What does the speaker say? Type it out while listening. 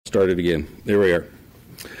start it again. There we are.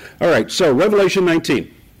 All right, so Revelation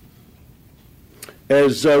 19.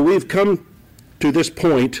 As we've come to this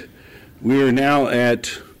point, we are now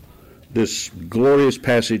at this glorious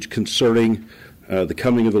passage concerning the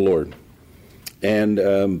coming of the Lord.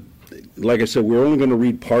 And like I said, we're only going to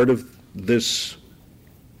read part of this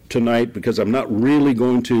tonight because I'm not really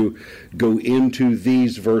going to go into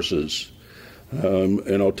these verses.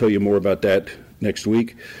 And I'll tell you more about that next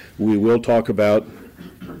week. We will talk about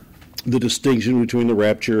the distinction between the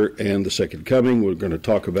rapture and the second coming. We're going to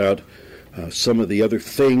talk about some of the other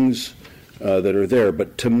things that are there.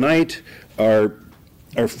 But tonight, our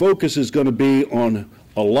focus is going to be on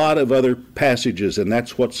a lot of other passages, and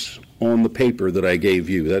that's what's on the paper that I gave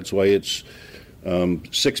you. That's why it's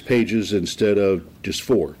 6 pages instead of just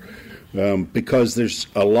 4. Because there's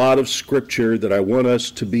a lot of scripture that I want us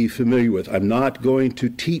to be familiar with. I'm not going to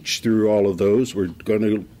teach through all of those. We're going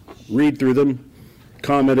to read through them,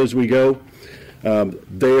 comment as we go.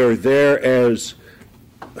 They are there as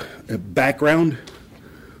background,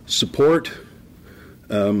 support,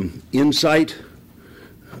 insight,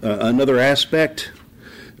 another aspect,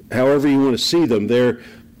 however you want to see them.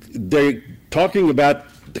 They're talking about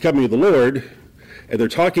the coming of the Lord, and they're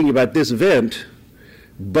talking about this event,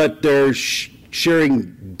 but they're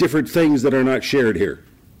sharing different things that are not shared here.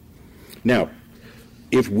 Now,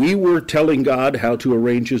 if we were telling God how to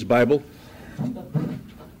arrange his Bible,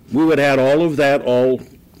 we would have all of that all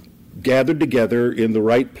gathered together in the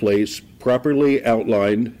right place, properly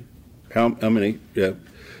outlined. How many? Yeah.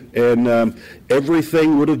 And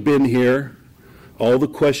everything would have been here, all the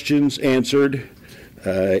questions answered,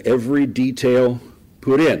 every detail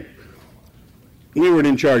put in. We weren't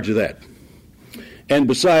in charge of that. And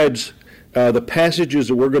besides, the passages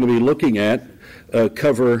that we're going to be looking at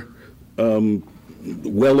cover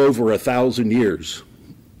well over 1,000 years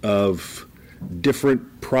of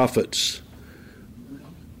different prophets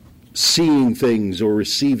seeing things or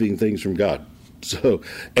receiving things from God. So,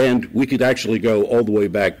 and we could actually go all the way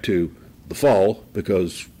back to the fall,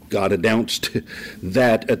 because God announced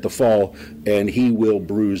that at the fall, and he will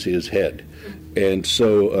bruise his head, and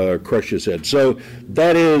so crush his head. So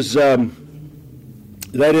that is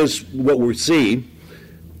what we're seeing.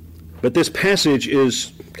 But this passage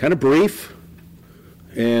is kind of brief,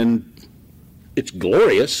 and it's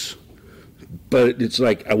glorious, but it's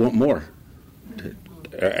like, I want more.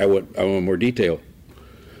 I want more detail.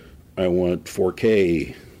 I want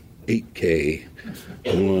 4K, 8K.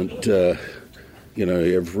 I want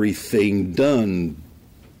everything done,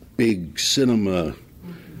 big cinema,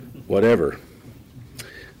 whatever.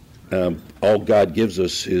 All God gives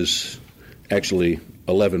us is actually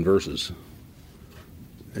 11 verses.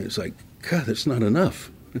 And it's like, God, that's not enough.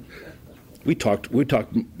 We talked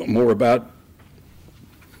more about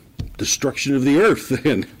destruction of the earth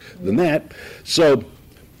than that. So,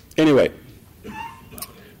 anyway,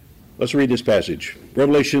 let's read this passage.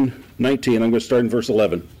 Revelation 19, I'm going to start in verse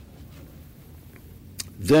 11.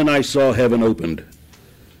 Then I saw heaven opened.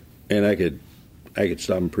 And I could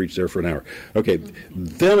stop and preach there for an hour. Okay.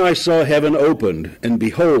 Then I saw heaven opened, and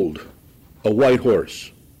behold, a white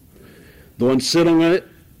horse. The one sitting on it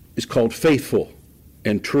is called Faithful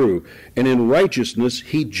and True, and in righteousness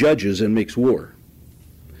he judges and makes war.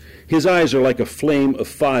 His eyes are like a flame of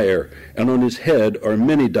fire, and on his head are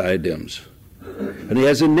many diadems. And he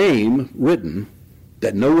has a name written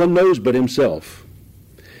that no one knows but himself.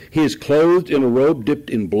 He is clothed in a robe dipped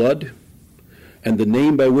in blood, and the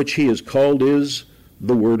name by which he is called is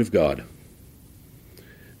the Word of God.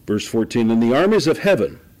 Verse 14, and the armies of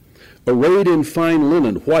heaven, arrayed in fine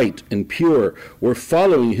linen, white and pure, were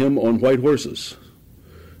following him on white horses.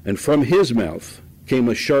 And from his mouth came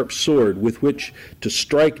a sharp sword with which to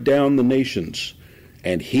strike down the nations,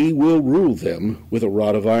 and he will rule them with a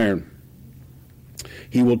rod of iron.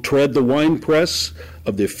 He will tread the winepress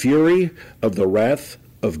of the fury of the wrath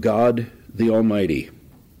of God the Almighty.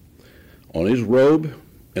 On his robe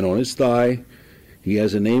and on his thigh he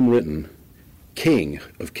has a name written, King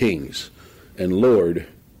of Kings and Lord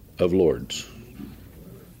of Lords.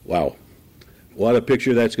 Wow. What a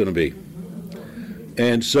picture that's going to be.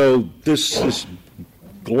 And so this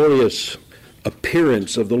glorious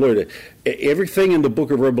appearance of the Lord, everything in the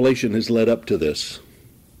book of Revelation has led up to this.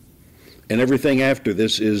 And everything after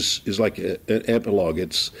this is like an epilogue.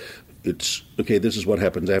 It's okay, this is what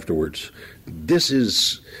happens afterwards. This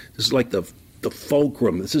is like the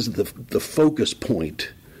fulcrum. This is the focus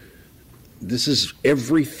point. This is,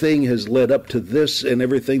 everything has led up to this, and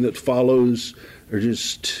everything that follows are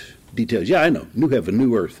just details. Yeah, I know. New heaven,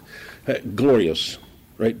 new earth. Glorious,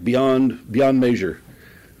 right? Beyond measure.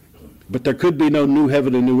 But there could be no new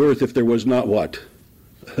heaven and new earth if there was not what?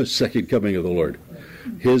 second coming of the Lord.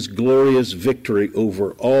 His glorious victory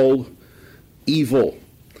over all evil,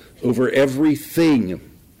 over everything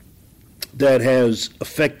that has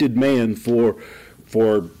affected man for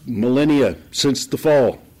millennia since the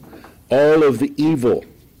fall. All of the evil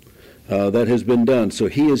that has been done. So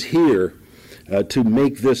he is here to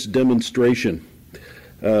make this demonstration.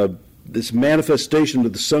 This manifestation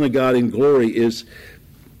of the Son of God in glory is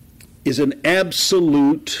an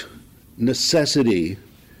absolute necessity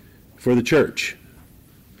for the church.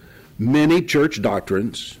 Many church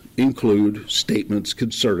doctrines include statements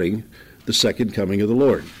concerning the second coming of the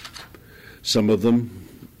Lord. Some of them,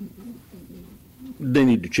 they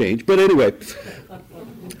need to change. But anyway,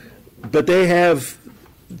 but they have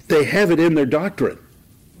it in their doctrine.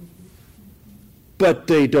 But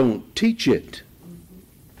they don't teach it.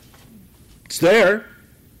 It's there.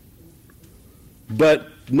 But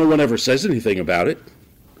no one ever says anything about it.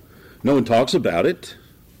 No one talks about it.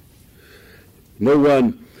 No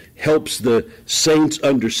one helps the saints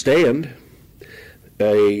understand.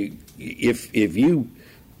 If you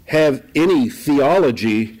have any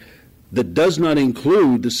theology that does not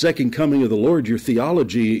include the second coming of the Lord, your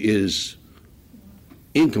theology is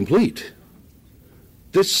incomplete.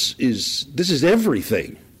 This is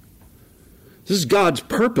everything. This is God's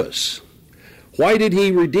purpose. Why did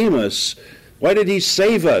he redeem us? Why did he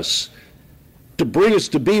save us? To bring us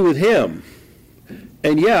to be with him.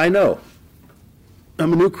 And yeah, I know.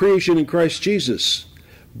 I'm a new creation in Christ Jesus.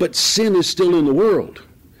 But sin is still in the world.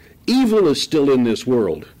 Evil is still in this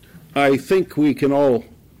world. I think we can all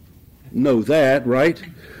know that, right?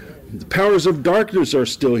 The powers of darkness are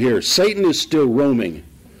still here. Satan is still roaming.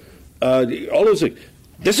 All those things.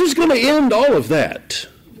 This is going to end all of that.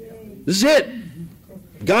 This is it.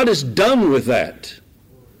 God is done with that.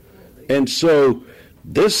 And so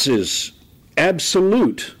this is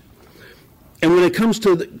absolute. And when it comes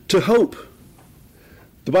to hope,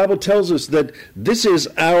 the Bible tells us that this is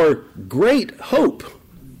our great hope.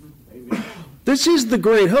 This is the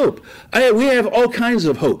great hope. We have all kinds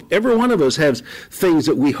of hope. Every one of us has things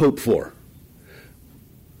that we hope for.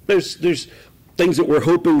 There's things that we're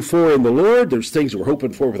hoping for in the Lord. There's things that we're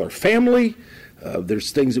hoping for with our family.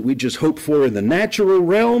 There's things that we just hope for in the natural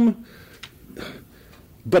realm.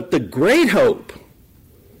 But the great hope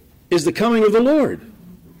is the coming of the Lord.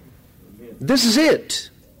 This is it.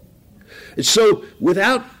 And so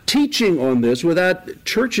without teaching on this, without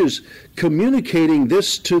churches communicating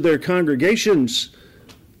this to their congregations,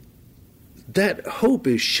 that hope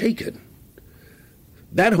is shaken.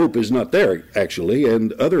 That hope is not there, actually,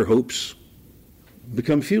 and other hopes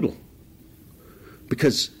become futile.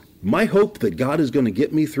 Because my hope that God is going to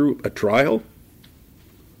get me through a trial,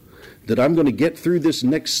 that I'm going to get through this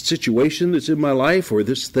next situation that's in my life, or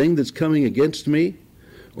this thing that's coming against me,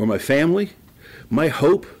 or my family, my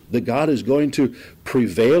hope that God is going to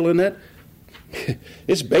prevail in that,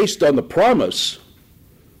 it's based on the promise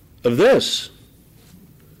of this.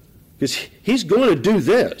 Because he's going to do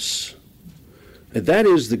this. And that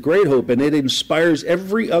is the great hope, and it inspires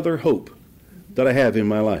every other hope that I have in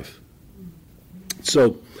my life.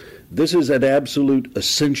 So this is an absolute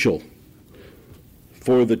essential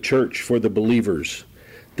for the church, for the believers,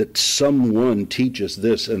 that someone teach us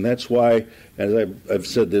this. And that's why, as I've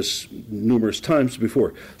said this numerous times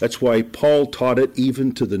before, that's why Paul taught it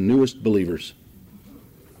even to the newest believers.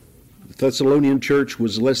 The Thessalonian church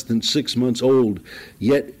was less than 6 months old,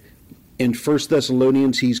 yet in 1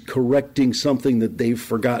 Thessalonians he's correcting something that they've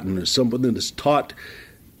forgotten, or something that has taught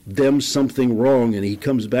them something wrong, and he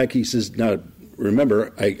comes back, he says, now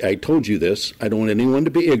remember, I told you this, I don't want anyone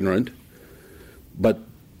to be ignorant, but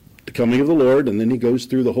the coming of the Lord, and then he goes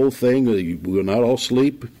through the whole thing, we will not all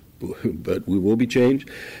sleep, but we will be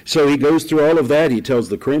changed. So he goes through all of that, he tells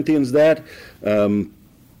the Corinthians that. 2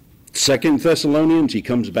 Thessalonians, he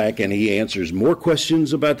comes back and he answers more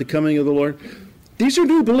questions about the coming of the Lord. These are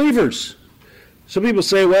new believers. Some people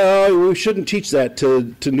say, well, we shouldn't teach that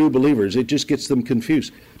to new believers. It just gets them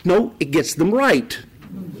confused. No, it gets them right.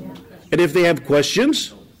 And if they have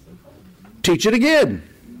questions, teach it again.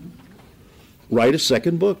 Write a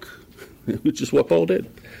second book, which is what Paul did.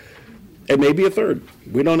 And maybe a third.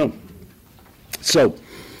 We don't know. So,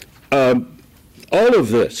 all of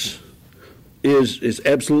this is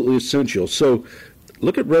absolutely essential. So,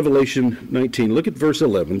 look at Revelation 19. Look at verse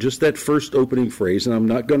 11, just that first opening phrase. And I'm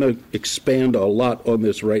not going to expand a lot on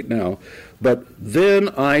this right now. But then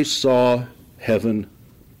I saw heaven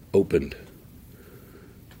opened.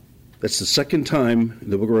 That's the second time in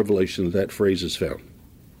the book of Revelation that phrase is found.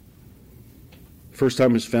 First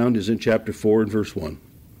time it's found is in chapter 4 and verse 1.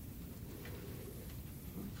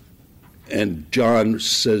 And John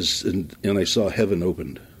says, and I saw heaven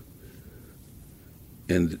opened.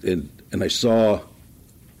 And I saw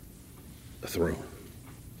a throne.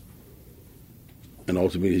 And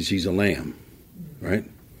ultimately he's a lamb, right?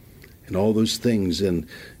 And all those things, and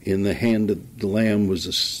in the hand of the lamb was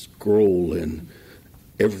a scroll, and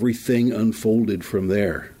everything unfolded from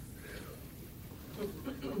there.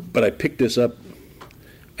 But I picked this up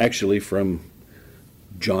actually from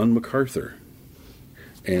John MacArthur,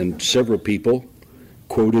 and several people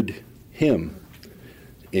quoted him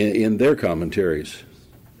in their commentaries.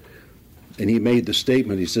 And he made the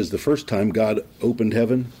statement, he says, the first time God opened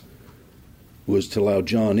heaven was to allow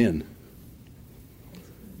John in.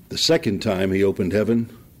 The second time he opened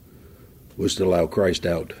heaven was to allow Christ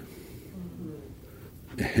out.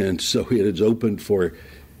 And so it is opened for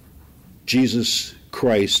Jesus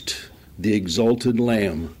Christ, the exalted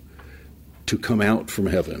Lamb, to come out from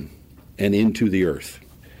heaven and into the earth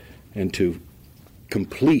and to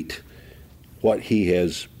complete what he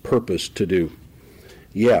has purposed to do.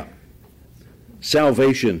 Yeah,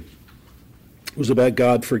 salvation was about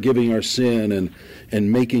God forgiving our sin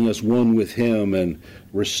and making us one with him and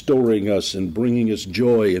restoring us and bringing us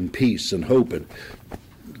joy and peace and hope and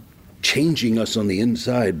changing us on the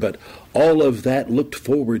inside. But all of that looked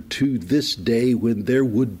forward to this day when there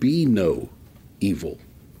would be no evil.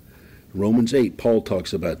 Romans 8, Paul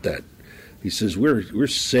talks about that. He says we're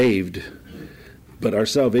saved, but our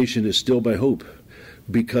salvation is still by hope,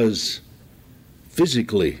 because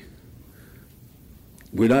physically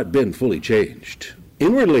we're not been fully changed.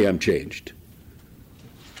 Inwardly I'm changed,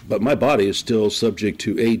 but my body is still subject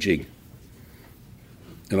to aging.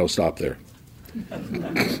 And I'll stop there.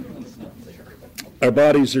 Our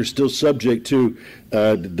bodies are still subject to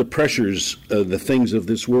the pressures, the things of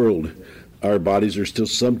this world. Our bodies are still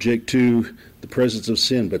subject to the presence of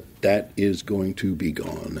sin, but that is going to be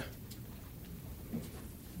gone.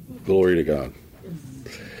 Glory to God.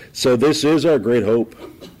 So this is our great hope.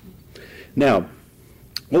 Now,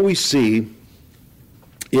 what we see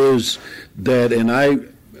is that, and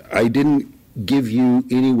I didn't give you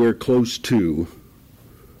anywhere close to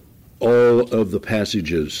all of the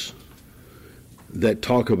passages that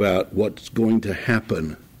talk about what's going to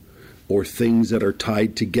happen, or things that are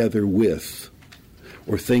tied together with,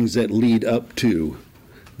 or things that lead up to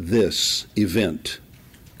this event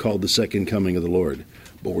called the second coming of the Lord.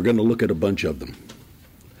 But we're going to look at a bunch of them.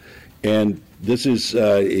 And this is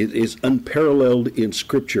unparalleled in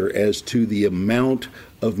Scripture as to the amount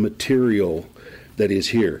of material that is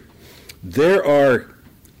here. There are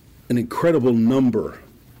an incredible number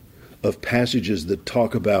of passages that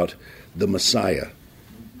talk about the Messiah,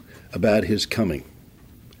 about his coming.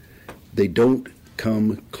 They don't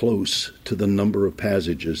come close to the number of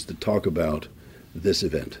passages that talk about this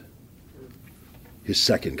event, his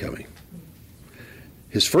second coming.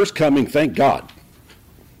 His first coming, thank God,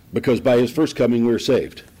 because by his first coming we're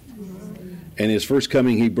saved. And his first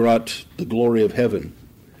coming, he brought the glory of heaven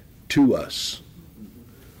to us.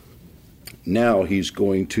 Now he's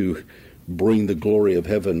going to bring the glory of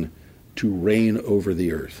heaven to reign over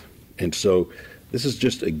the earth. And so this is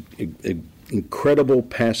just an incredible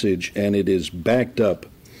passage, and it is backed up,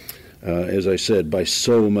 as I said, by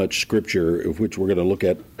so much Scripture, of which we're going to look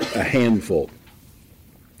at a handful.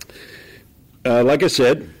 Like I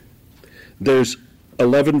said, there's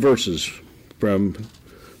 11 verses from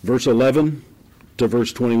verse 11 to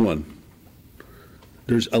verse 21.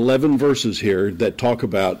 There's 11 verses here that talk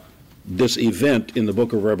about this event in the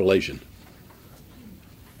book of Revelation.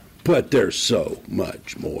 But there's so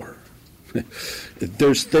much more.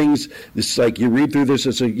 There's things, it's like you read through this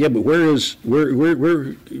and say, yeah, but where is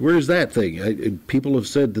that thing? People have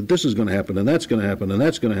said that this is going to happen, and that's going to happen, and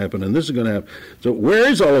that's going to happen, and this is going to happen. So where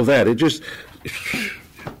is all of that? It just,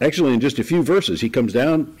 actually in just a few verses, he comes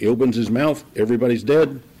down, he opens his mouth, everybody's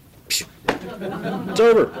dead. It's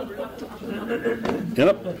over.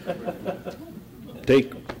 Yep.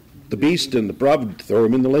 Take the beast and the prophet, throw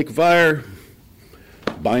him in the lake of fire,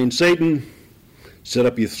 bind Satan, set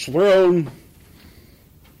up your throne,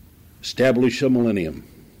 establish a millennium.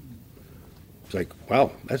 It's like,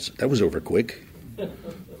 wow, that was over quick. Did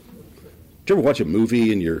you ever watch a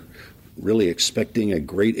movie and you're really expecting a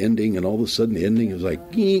great ending, and all of a sudden the ending is like,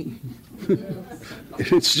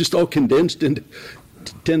 it's just all condensed into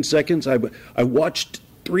 10 seconds? I watched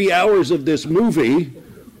 3 hours of this movie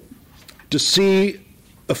to see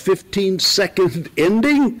a 15-second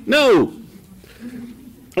ending? No.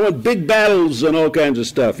 I want big battles and all kinds of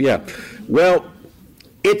stuff, yeah. Well,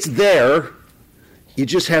 it's there. You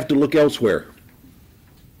just have to look elsewhere,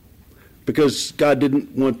 because God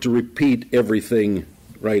didn't want to repeat everything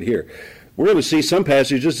right here. We're going to see some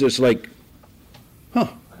passages that's like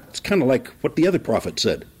It's kind of like what the other prophet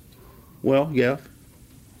said. Well, yeah,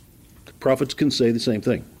 the prophets can say the same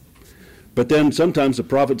thing. But then sometimes the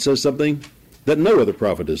prophet says something that no other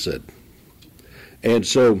prophet has said. And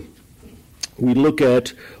so we look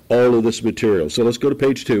at all of this material. So let's go to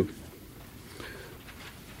page 2.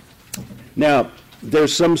 Now,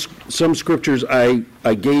 there's some scriptures I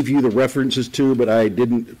gave you the references to, but I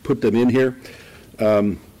didn't put them in here.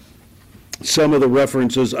 Some of the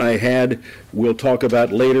references I had we'll talk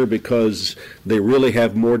about later because they really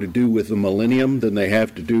have more to do with the millennium than they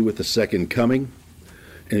have to do with the second coming.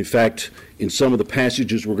 And in fact, in some of the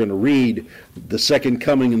passages we're going to read, the second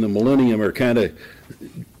coming and the millennium are kind of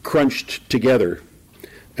crunched together.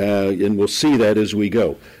 And we'll see that as we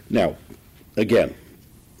go. Now, again,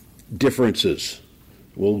 differences.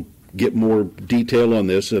 We'll get more detail on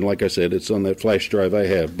this, and like I said, it's on that flash drive I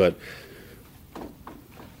have. But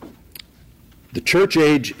the church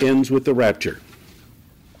age ends with the rapture.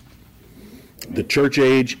 The church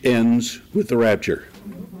age ends with the rapture.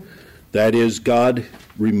 That is God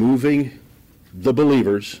removing the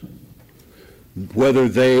believers, whether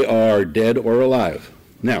they are dead or alive.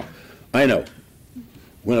 Now, I know,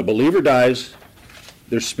 when a believer dies,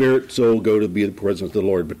 their spirit, soul go to be in the presence of the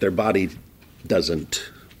Lord, but their body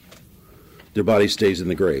doesn't. Their body stays in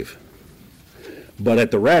the grave. But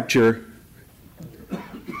at the rapture,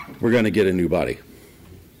 we're going to get a new body.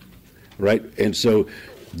 Right? And so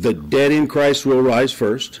the dead in Christ will rise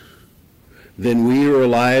first. Then we who are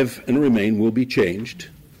alive and remain will be changed.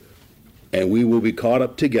 And we will be caught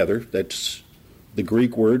up together. That's the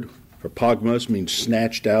Greek word for pogmos, means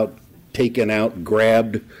snatched out, taken out,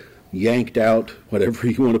 grabbed, yanked out, whatever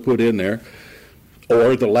you want to put in there.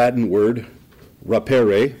 Or the Latin word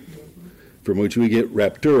rapere, from which we get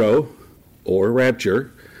rapturo, or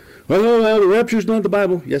rapture. Well, the rapture is not in the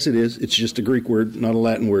Bible. Yes, it is. It's just a Greek word, not a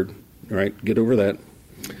Latin word. All right, get over that.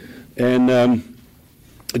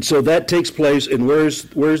 And so that takes place. And where's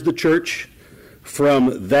the church?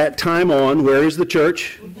 From that time on, where is the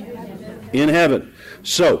church? In heaven.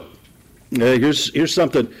 So here's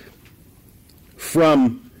something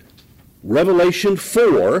from Revelation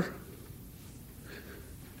 4,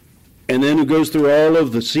 and then it goes through all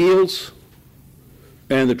of the seals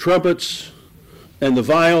and the trumpets and the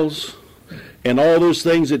vials and all those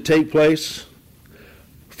things that take place.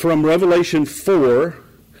 From Revelation 4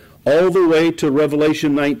 all the way to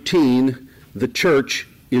Revelation 19, the church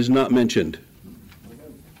is not mentioned.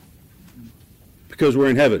 Because we're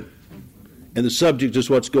in heaven. And the subject is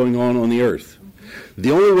what's going on the earth.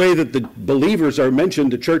 The only way that the believers are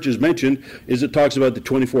mentioned, the church is mentioned, is it talks about the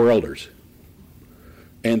 24 elders.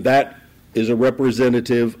 And that is a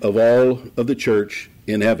representative of all of the church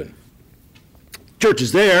in heaven. Church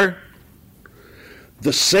is there.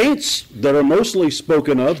 The saints that are mostly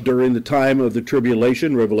spoken of during the time of the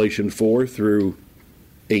tribulation, Revelation 4 through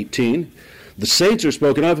 18, the saints are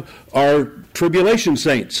spoken of are tribulation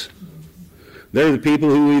saints. They're the people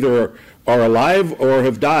who either are alive or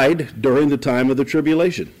have died during the time of the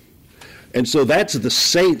tribulation. And so that's the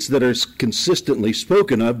saints that are consistently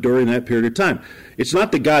spoken of during that period of time. It's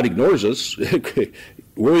not that God ignores us.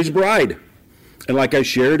 We're his bride. And like I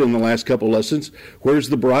shared in the last couple lessons, where's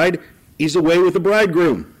the bride? He's away with the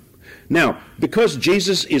bridegroom. Now, because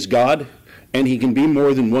Jesus is God and he can be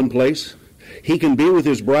more than one place, he can be with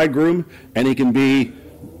his bridegroom and he can be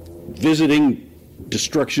visiting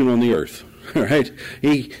destruction on the earth. All right?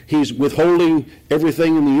 He's withholding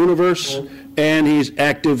everything in the universe, and he's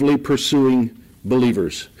actively pursuing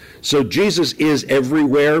believers. So Jesus is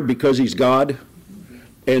everywhere because he's God.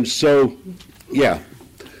 And so, yeah.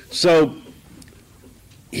 So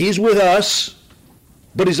he's with us,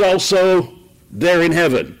 but he's also there in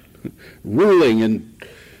heaven, ruling and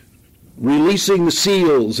releasing the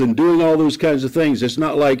seals and doing all those kinds of things. It's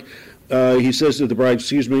not like he says to the bride,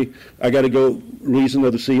 excuse me, I got to go release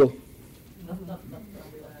another seal.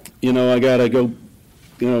 I got to go,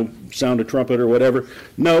 sound a trumpet or whatever.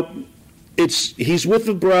 No, he's with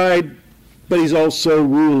the bride, but he's also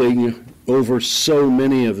ruling over so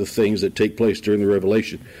many of the things that take place during the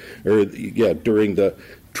revelation, during the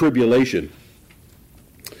tribulation,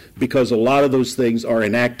 because a lot of those things are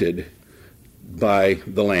enacted by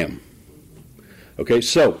the Lamb. Okay,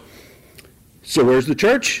 so where's the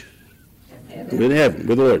church? In heaven,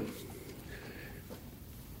 with the Lord.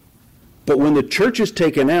 But when the church is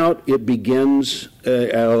taken out, it begins,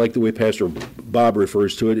 I like the way Pastor Bob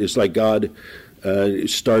refers to it, it's like God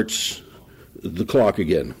starts the clock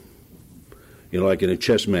again. Like in a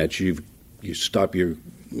chess match, you stop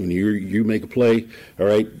when you make a play, all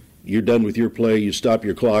right, you're done with your play, you stop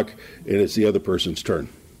your clock, and it's the other person's turn.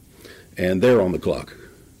 And they're on the clock.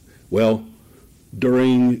 Well,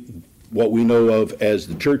 during what we know of as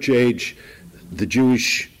the church age, the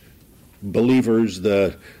Jewish believers,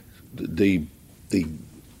 the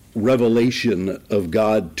revelation of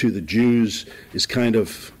God to the Jews is kind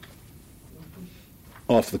of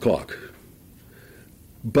off the clock.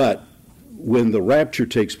 But when the rapture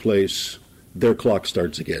takes place, their clock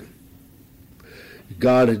starts again.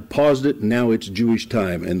 God had paused it, now it's Jewish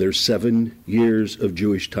time, and there's 7 years of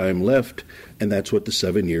Jewish time left, and that's what the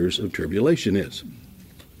 7 years of tribulation is.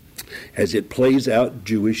 As it plays out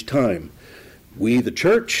Jewish time, we, the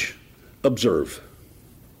church, observe,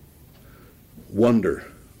 wonder.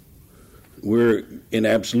 We're in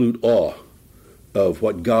absolute awe of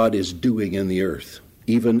what God is doing in the earth,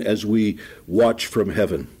 even as we watch from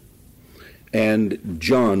heaven. And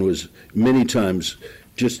John was many times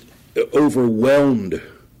just overwhelmed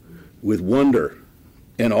with wonder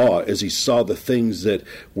and awe as he saw the things that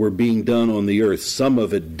were being done on the earth, some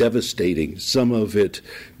of it devastating, some of it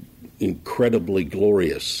incredibly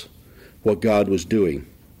glorious, what God was doing.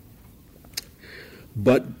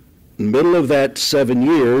 But in the middle of that 7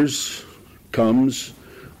 years comes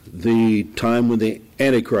the time when the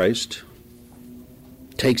Antichrist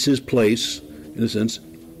takes his place, in a sense,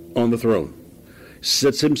 on the throne,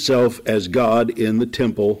 sits himself as God in the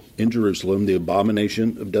temple in Jerusalem, the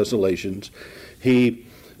abomination of desolations. He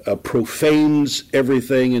profanes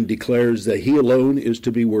everything and declares that he alone is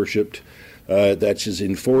to be worshipped. That is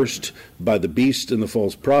enforced by the beast and the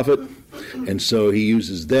false prophet, and so he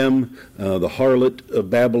uses them. The harlot of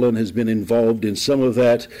Babylon has been involved in some of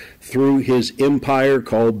that. Through his empire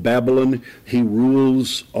called Babylon, he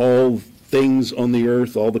rules all things on the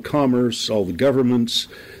earth, all the commerce, all the governments.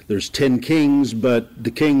 There's 10 kings, but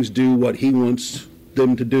the kings do what he wants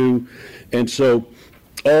them to do. And so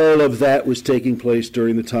all of that was taking place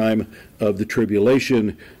during the time of the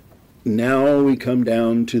tribulation. Now we come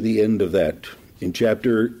down to the end of that. In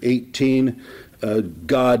chapter 18,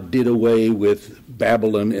 God did away with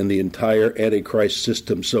Babylon and the entire Antichrist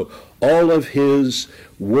system. So all of his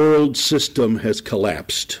world system has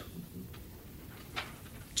collapsed.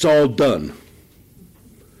 It's all done.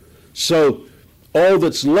 So all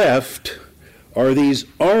that's left are these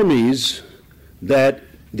armies that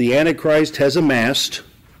the Antichrist has amassed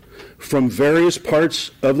from various parts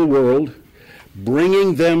of the world,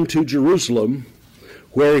 bringing them to Jerusalem,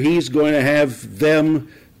 where he's going to have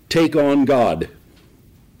them take on God.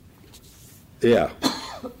 Yeah.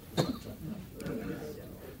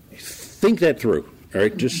 Think that through, all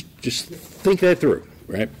right? Just think that through,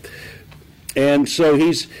 right? And so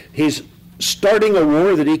he's starting a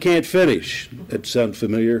war that he can't finish. That sounds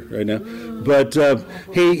familiar right now. But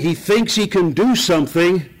he thinks he can do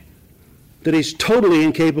something that he's totally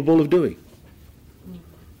incapable of doing.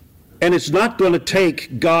 And it's not going to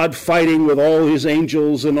take God fighting with all his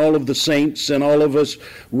angels and all of the saints and all of us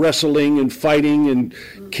wrestling and fighting and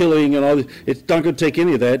killing and all that. It's not going to take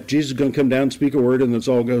any of that. Jesus is going to come down, speak a word, and it's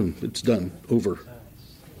all gone. It's done. Over.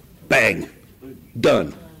 Bang.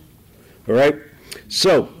 Done. All right?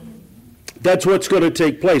 So that's what's going to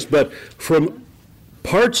take place. But from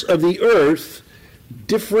parts of the earth,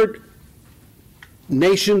 different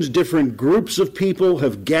nations, different groups of people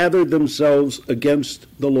have gathered themselves against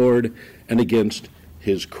the Lord and against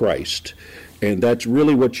his Christ. And that's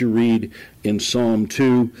really what you read in Psalm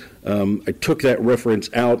 2. I took that reference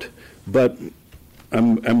out, but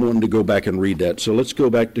I'm wanting to go back and read that. So let's go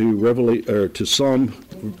back to Psalm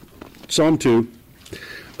 2.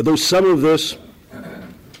 Though some of this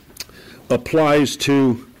applies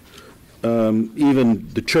to even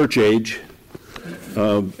the church age,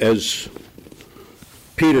 as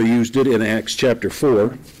Peter used it in Acts chapter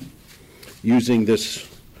 4, using this,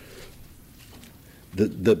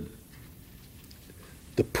 the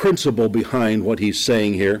principle behind what he's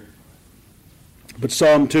saying here. But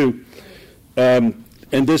Psalm 2, and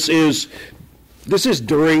this is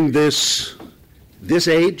during this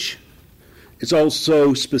age. It's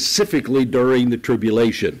also specifically during the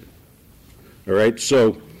tribulation. All right,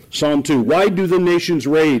 so Psalm 2, why do the nations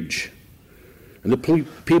rage and the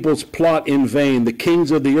peoples plot in vain? The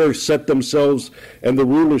kings of the earth set themselves, and the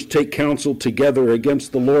rulers take counsel together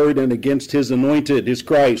against the Lord and against his anointed, his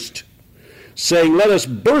Christ, saying, let us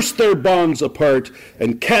burst their bonds apart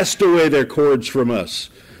and cast away their cords from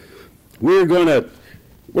us. We're going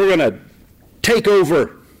to take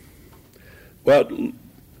over. Well,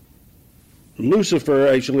 Lucifer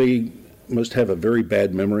actually must have a very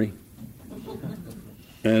bad memory,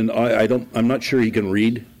 and I'm not sure he can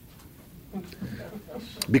read,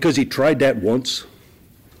 because he tried that once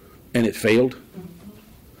and it failed,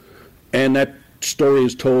 and that story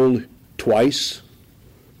is told twice.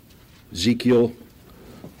 Ezekiel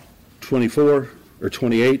 24 or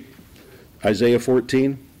 28, Isaiah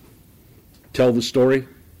 14, tell the story.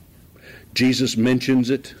 Jesus mentions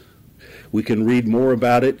it. We can read more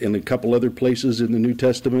about it in a couple other places in the New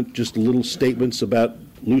Testament, just little statements about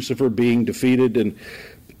Lucifer being defeated. And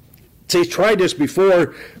so he's tried this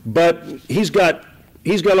before, but he's got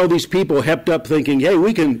all these people hepped up thinking, hey,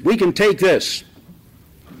 we can take this.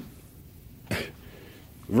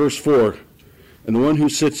 Verse 4, and the one who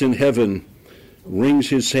sits in heaven wrings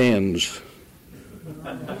his hands,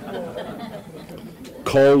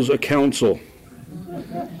 calls a council.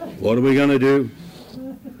 What are we going to do?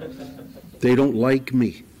 They don't like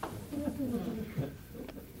me.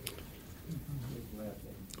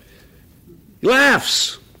 He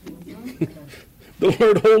laughs. The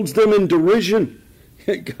Lord holds them in derision.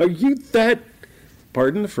 Are you that,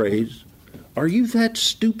 pardon the phrase, are you that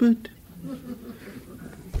stupid?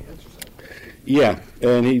 Yeah,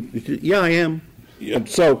 and yeah, I am.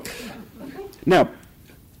 So, now,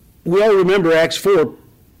 we all remember Acts 4.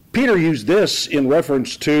 Peter used this in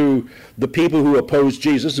reference to the people who opposed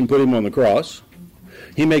Jesus and put him on the cross.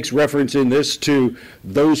 He makes reference in this to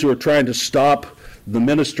those who are trying to stop the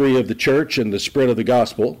ministry of the church and the spread of the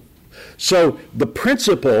gospel. So the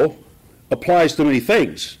principle applies to many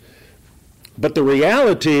things. But the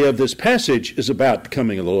reality of this passage is about the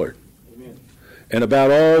coming of the Lord. Amen. And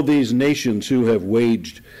about all these nations who have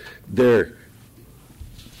waged their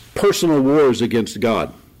personal wars against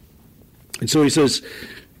God. And so he says,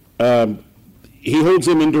 he holds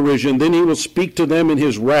them in derision, then he will speak to them in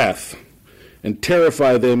his wrath and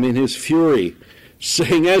terrify them in his fury,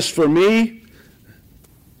 saying, as for me,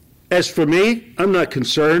 I'm not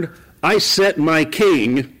concerned. I set my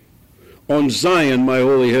king on Zion, my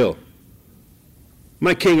holy hill.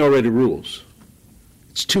 My king already rules.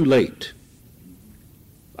 It's too late.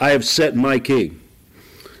 I have set my king.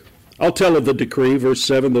 I'll tell of the decree, verse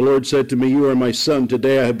 7, the Lord said to me, you are my son,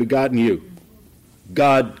 today I have begotten you.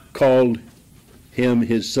 God called him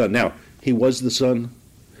his son. Now, he was the son,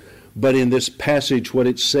 but in this passage what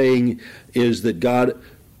it's saying is that God,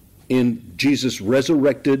 in Jesus'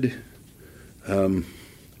 resurrected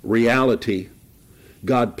reality,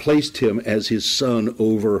 God placed him as his son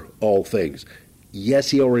over all things. Yes,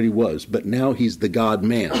 he already was, but now he's the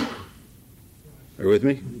God-man. Are you with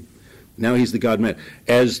me? Now he's the God-man.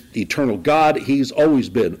 As eternal God, he's always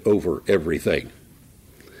been over everything.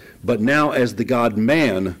 But now as the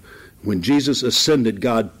God-man, when Jesus ascended,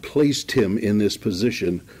 God placed him in this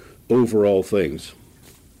position over all things.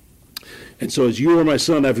 And so as you are my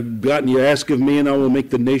son, I've begotten you, ask of me, and I will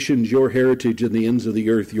make the nations your heritage and the ends of the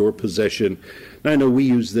earth your possession. And I know we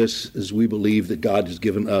use this as we believe that God has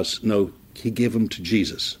given us. No, he gave them to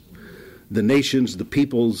Jesus. The nations, the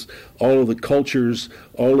peoples, all of the cultures,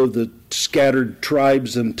 all of the scattered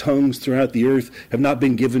tribes and tongues throughout the earth have not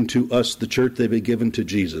been given to us, the church. They've been given to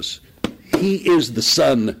Jesus. He is the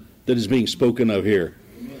Son that is being spoken of here.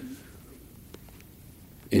 Amen.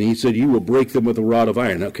 And he said, you will break them with a rod of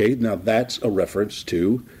iron. Okay, now that's a reference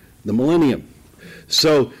to the millennium.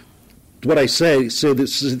 So what I say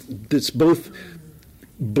this both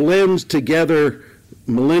blends together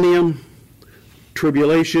millennium,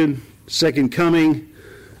 tribulation, second coming,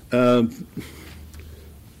 the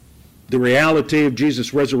reality of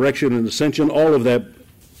Jesus' resurrection and ascension, all of that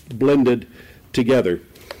blended together.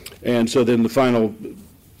 And so then the final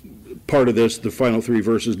part of this, the final three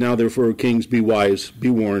verses, now therefore, O kings, be wise, be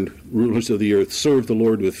warned, rulers of the earth, serve the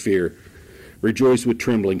Lord with fear, rejoice with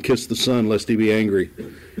trembling, kiss the Son, lest he be angry,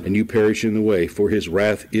 and you perish in the way, for his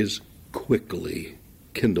wrath is quickly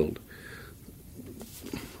kindled.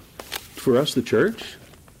 For us, the church,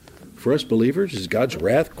 for us believers, is God's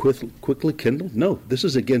wrath quickly kindled? No, this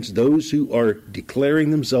is against those who are declaring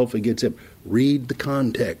themselves against him. Read the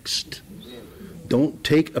context. Don't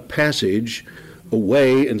take a passage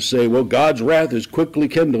away and say, well, God's wrath is quickly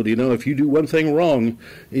kindled. You know, if you do one thing wrong,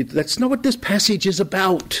 that's not what this passage is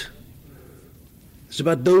about. It's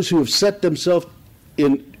about those who have set themselves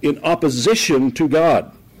in opposition to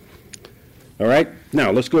God. All right? Now,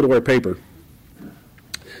 let's go to our paper.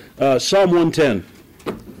 Psalm 110.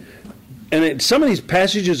 And some of these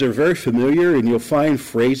passages are very familiar, and you'll find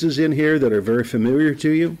phrases in here that are very familiar to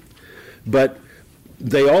you. But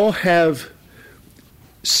they all have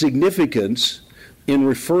significance in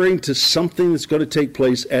referring to something that's going to take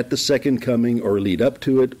place at the second coming or lead up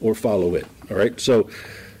to it or follow it. All right? So,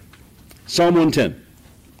 Psalm 110.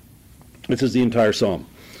 This is the entire psalm.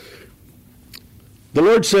 The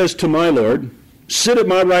Lord says to my Lord, sit at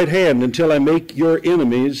my right hand until I make your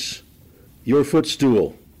enemies your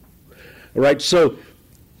footstool. All right, so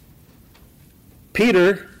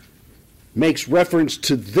Peter makes reference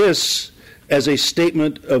to this as a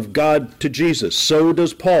statement of God to Jesus. So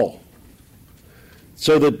does Paul.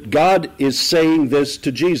 So that God is saying this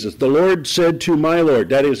to Jesus. The Lord said to my Lord.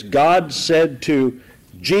 That is, God said to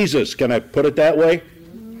Jesus. Can I put it that way?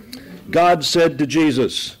 God said to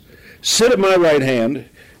Jesus, sit at my right hand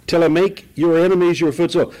till I make your enemies your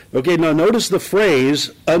footstool. Okay, now notice the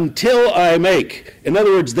phrase, until I make. In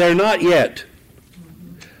other words, they're not yet.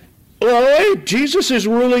 Well, wait, Jesus is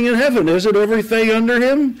ruling in heaven. Isn't everything under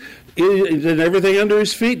him? Isn't everything under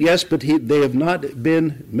his feet? Yes, but they have not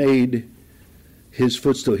been made his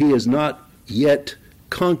footstool. He has not yet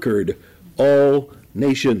conquered all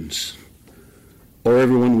nations, or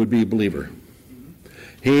everyone would be a believer.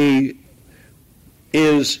 He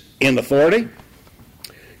is in authority.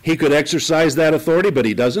 He could exercise that authority, but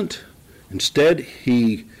he doesn't. Instead,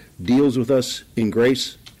 he deals with us in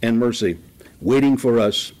grace and mercy, waiting for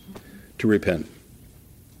us to repent.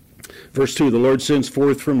 Verse 2, the Lord sends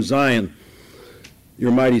forth from Zion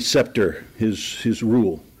your mighty scepter, his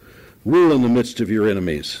rule. Rule in the midst of your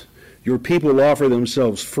enemies. Your people offer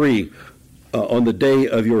themselves free on the day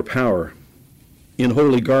of your power, in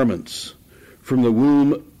holy garments. From the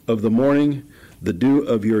womb of the morning, the dew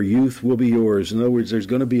of your youth will be yours. In other words, there's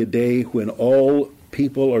going to be a day when all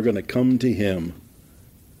people are going to come to him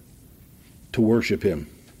to worship him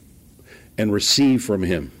and receive from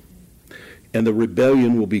him. And the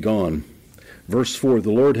rebellion will be gone. Verse 4,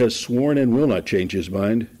 the Lord has sworn and will not change his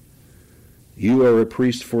mind. You are a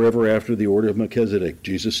priest forever after the order of Melchizedek.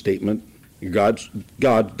 Jesus' statement, God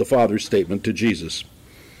the Father's statement to Jesus.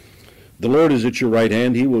 The Lord is at your right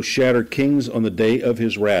hand. He will shatter kings on the day of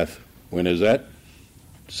his wrath. When is that?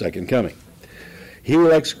 Second coming. He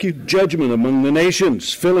will execute judgment among the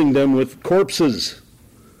nations, filling them with corpses.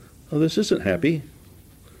 Oh, this isn't happy.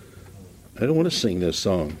 I don't want to sing this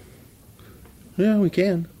song. Yeah, we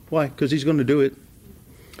can. Why? Because he's going to do it.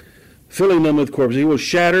 Filling them with corpses. He will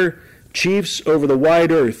shatter chiefs over the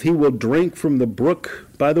wide earth. He will drink from the brook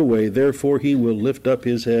by the way. Therefore he will lift up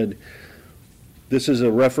his head. This is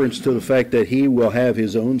a reference to the fact that he will have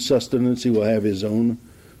his own sustenance. He will have his own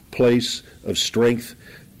place of strength.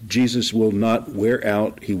 Jesus will not wear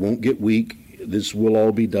out. He won't get weak. This will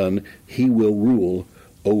all be done. He will rule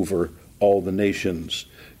over all the nations.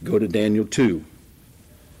 Go to Daniel 2.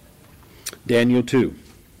 Daniel 2.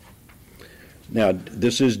 Now,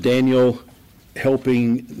 this is Daniel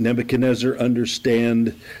helping Nebuchadnezzar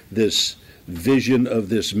understand this vision of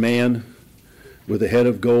this man with a head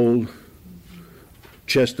of gold,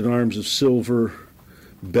 chest and arms of silver,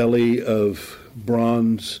 belly of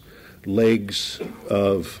bronze, legs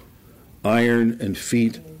of iron, and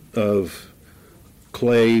feet of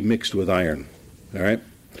clay mixed with iron. All right?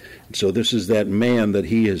 So this is that man that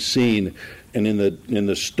he has seen. And in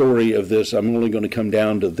the story of this, I'm only going to come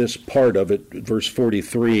down to this part of it, verse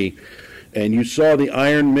 43. And you saw the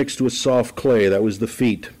iron mixed with soft clay. That was the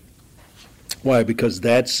feet. Why? Because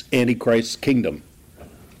that's Antichrist's kingdom.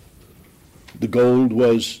 The gold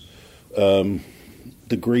was the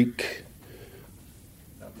Greek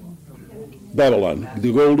Babylon.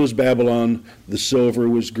 The gold was Babylon. The silver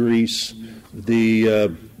was Greece.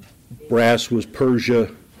 The brass was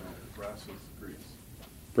Persia.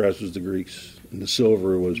 Brass was the Greeks, and the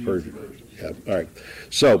silver was Persia. Yeah, all right.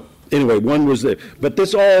 So, anyway, one was there. But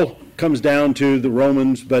this all comes down to the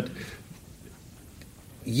Romans, but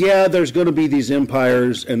yeah, there's going to be these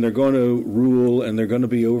empires, and they're going to rule, and they're going to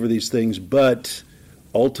be over these things, but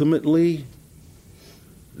ultimately,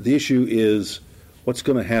 the issue is what's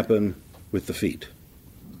going to happen with the feet.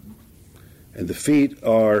 And the feet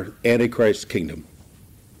are Antichrist's kingdom.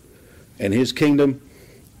 And his kingdom,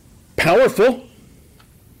 powerful,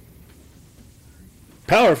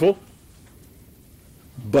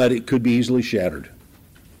 but it could be easily shattered.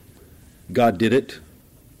 God did it.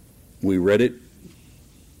 We read it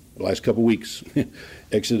the last couple weeks.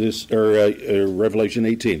 Revelation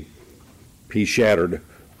 18. He shattered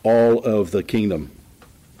all of the kingdom.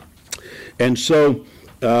 And so,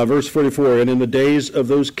 verse 44, and in the days of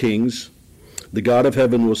those kings, the God of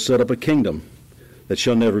heaven will set up a kingdom that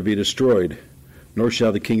shall never be destroyed, nor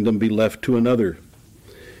shall the kingdom be left to another.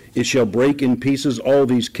 It shall break in pieces all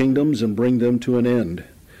these kingdoms and bring them to an end,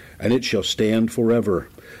 and it shall stand forever.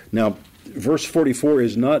 Now, verse 44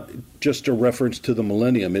 is not just a reference to the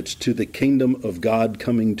millennium, it's to the kingdom of God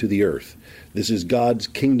coming to the earth. This is God's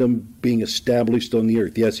kingdom being established on the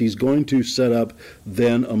earth. Yes, he's going to set up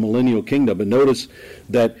then a millennial kingdom. But notice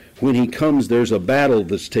that when he comes, there's a battle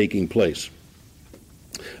that's taking place.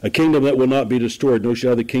 A kingdom that will not be destroyed, nor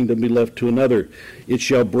shall the kingdom be left to another. It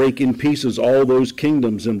shall break in pieces all those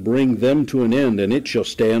kingdoms and bring them to an end, and it shall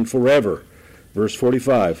stand forever. Verse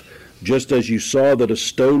 45, just as you saw that a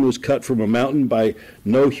stone was cut from a mountain by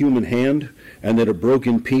no human hand, and that it broke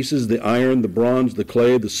in pieces the iron, the bronze, the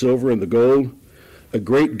clay, the silver, and the gold. A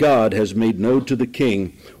great God has made known to the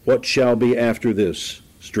king what shall be after this.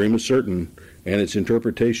 Its dream is certain, and its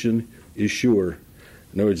interpretation is sure.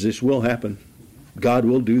 In other words, this will happen. God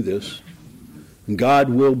will do this. God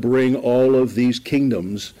will bring all of these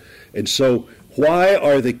kingdoms. And so, why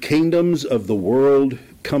are the kingdoms of the world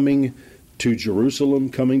coming to Jerusalem,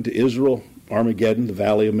 coming to Israel, Armageddon, the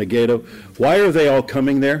valley of Megiddo? Why are they all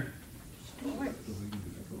coming there?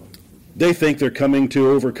 They think they're coming to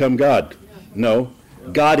overcome God. No,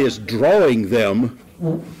 God is drawing them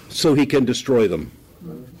so he can destroy them.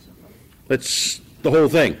 That's the whole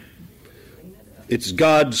thing. It's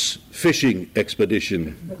God's fishing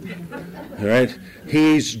expedition. All right?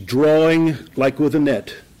 He's drawing like with a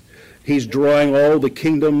net. He's drawing all the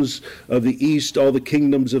kingdoms of the east, all the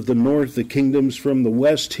kingdoms of the north, the kingdoms from the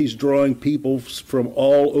west. He's drawing people from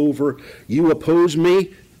all over. You oppose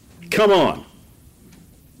me? Come on.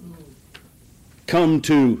 Come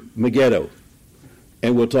to Megiddo,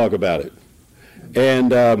 and we'll talk about it.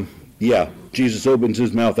 And, Jesus opens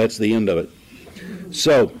his mouth. That's the end of it.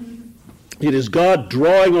 So, it is God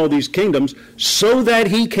drawing all these kingdoms so that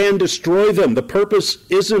he can destroy them. The purpose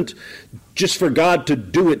isn't just for God to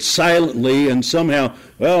do it silently and somehow,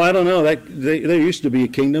 well, I don't know, there used to be a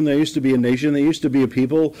kingdom, there used to be a nation, there used to be a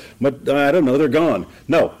people, but I don't know, they're gone.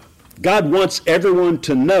 No, God wants everyone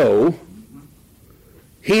to know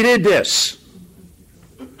he did this,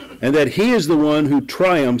 and that he is the one who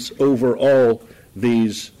triumphs over all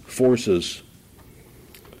these forces.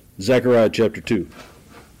 Zechariah chapter 2.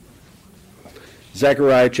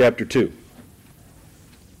 Zechariah chapter 2.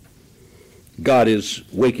 God is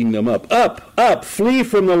waking them up. Up, up, flee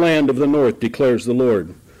from the land of the north, declares the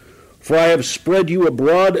Lord. For I have spread you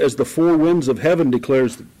abroad as the four winds of heaven,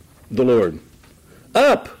 declares the Lord.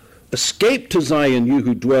 Up, escape to Zion, you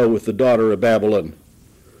who dwell with the daughter of Babylon.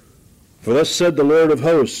 For thus said the Lord of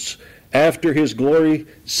hosts, after his glory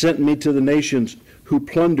sent me to the nations who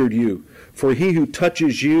plundered you. For he who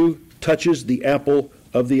touches you touches the apple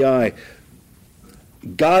of the eye.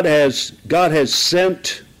 God has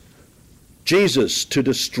sent Jesus to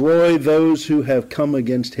destroy those who have come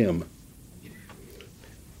against him.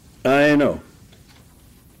 I know.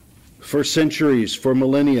 For centuries, for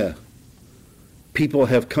millennia, people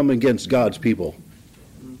have come against God's people.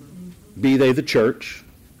 Be they the church,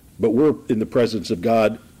 but we're in the presence of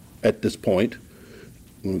God at this point.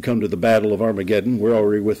 When we come to the battle of Armageddon, we're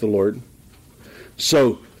already with the Lord.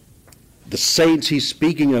 So, the saints he's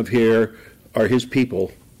speaking of here are his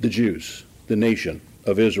people, the Jews, the nation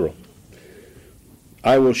of Israel.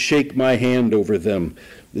 I will shake my hand over them.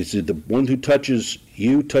 This is the one who touches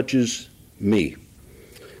you touches me.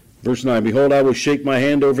 Verse 9, behold, I will shake my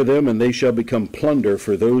hand over them, and they shall become plunder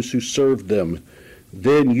for those who served them.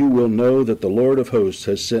 Then you will know that the Lord of hosts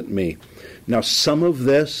has sent me. Now, some of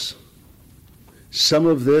this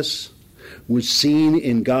was seen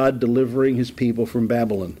in God delivering his people from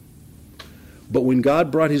Babylon. But when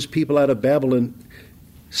God brought his people out of Babylon,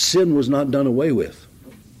 sin was not done away with.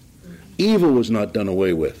 Evil was not done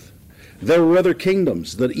away with. There were other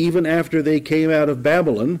kingdoms that even after they came out of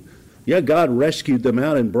Babylon, God rescued them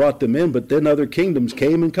out and brought them in, but then other kingdoms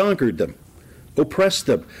came and conquered them, oppressed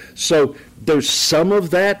them. So there's some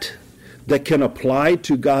of that can apply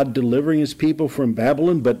to God delivering his people from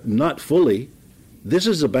Babylon, but not fully. This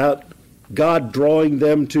is about God drawing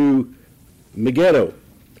them to Megiddo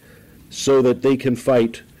so that they can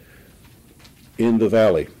fight in the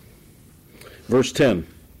valley. Verse 10,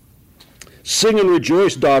 sing and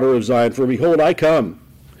rejoice, daughter of Zion, for behold, I come,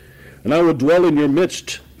 and I will dwell in your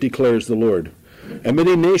midst, declares the Lord. And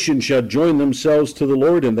many nations shall join themselves to the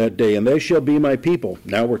Lord in that day, and they shall be my people.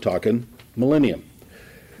 Now we're talking millennium.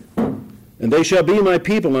 And they shall be my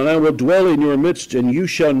people, and I will dwell in your midst, and you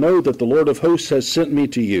shall know that the Lord of hosts has sent me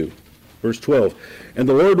to you. Verse 12, and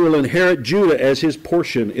the Lord will inherit Judah as his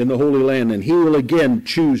portion in the Holy Land, and he will again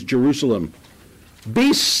choose Jerusalem.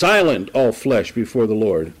 Be silent, all flesh, before the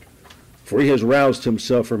Lord, for he has roused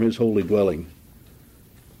himself from his holy dwelling.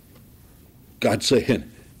 God saying,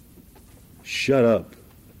 shut up.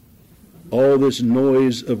 All this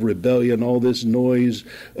noise of rebellion, all this noise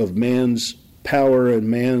of man's power and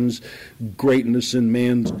man's greatness and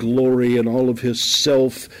man's glory and all of his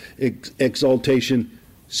self-exaltation,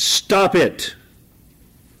 stop it.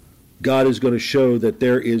 God is going to show that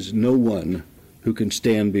there is no one who can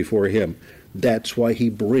stand before him. That's why he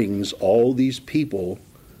brings all these people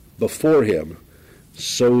before him,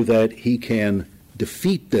 so that he can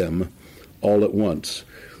defeat them all at once.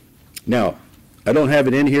 Now, I don't have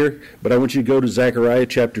it in here, but I want you to go to Zechariah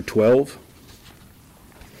chapter 12.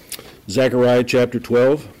 Zechariah chapter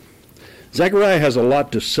 12. Zechariah has a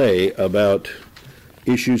lot to say about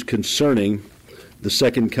issues concerning the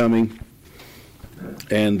second coming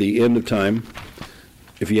and the end of time.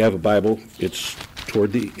 If you have a Bible, it's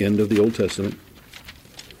toward the end of the Old Testament.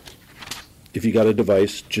 If you got a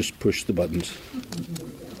device, just push the buttons.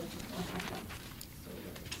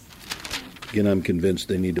 Again, I'm convinced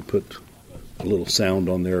they need to put a little sound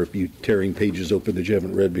on there if you tearing pages open that you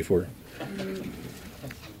haven't read before.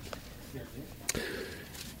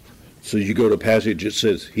 So you go to a passage, it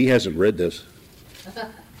says, he hasn't read this.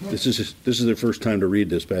 This is their first time to read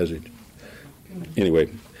this passage.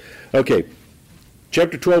 Anyway, okay.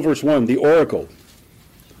 Chapter 12, verse 1, the oracle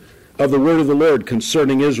of the word of the Lord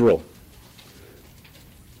concerning Israel.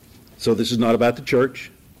 So this is not about the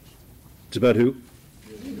church. It's about who?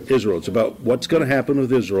 Israel. It's about what's going to happen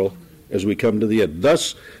with Israel as we come to the end.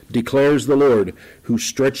 Thus declares the Lord, who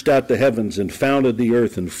stretched out the heavens and founded the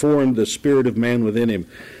earth and formed the spirit of man within him.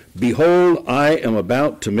 Behold, I am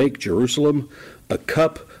about to make Jerusalem a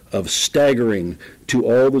cup of staggering to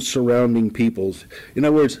all the surrounding peoples. In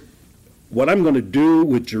other words, what I'm going to do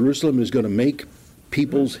with Jerusalem is going to make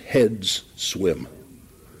people's heads swim.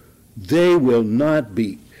 They will not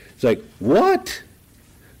be. It's like, what?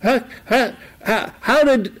 How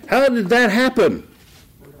did that happen?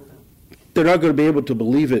 They're not going to be able to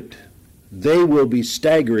believe it. They will be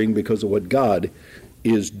staggering because of what God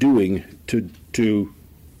is doing to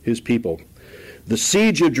his people. The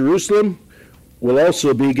siege of Jerusalem will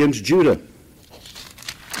also be against Judah.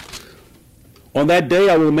 On that day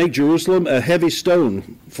I will make Jerusalem a heavy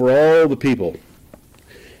stone for all the people,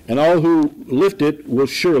 and all who lift it will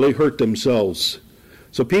surely hurt themselves.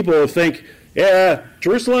 So people will think, yeah,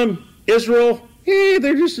 Jerusalem, Israel,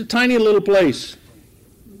 they're just a tiny little place.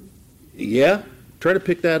 Yeah, try to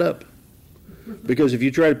pick that up. Because if you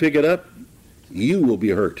try to pick it up, you will be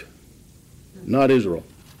hurt, not Israel.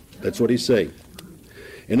 That's what he's saying.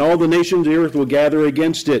 And all the nations of the earth will gather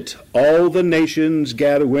against it. All the nations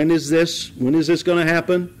gather. When is this? When is this going to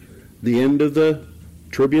happen? The end of the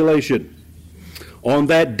tribulation. On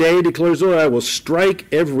that day, declares the Lord, I will strike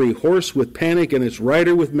every horse with panic and its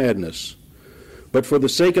rider with madness. But for the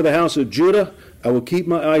sake of the house of Judah, I will keep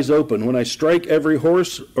my eyes open when I strike every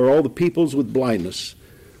horse or all the peoples with blindness.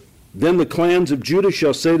 Then the clans of Judah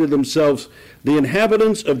shall say to themselves, the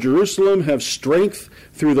inhabitants of Jerusalem have strength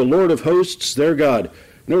through the Lord of hosts, their God.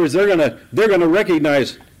 In other words, they're going to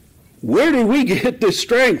recognize, where did we get this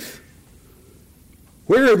strength?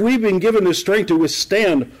 Where have we been given this strength to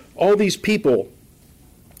withstand all these people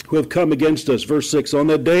who have come against us? Verse 6, on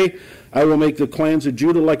that day I will make the clans of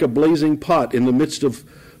Judah like a blazing pot in the midst of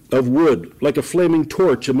wood, like a flaming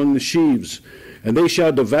torch among the sheaves. And they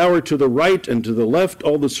shall devour to the right and to the left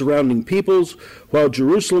all the surrounding peoples, while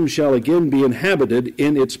Jerusalem shall again be inhabited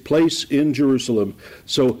in its place in Jerusalem.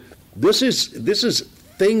 So this is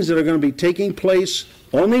things that are going to be taking place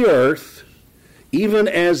on the earth, even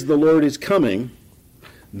as the Lord is coming.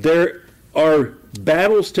 There are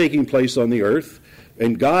battles taking place on the earth,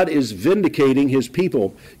 and God is vindicating his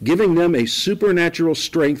people, giving them a supernatural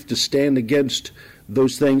strength to stand against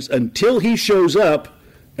those things until he shows up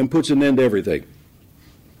and puts an end to everything.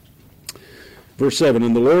 Verse 7,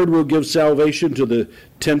 and the Lord will give salvation to the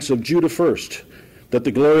tents of Judah first, that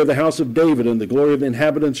the glory of the house of David and the glory of the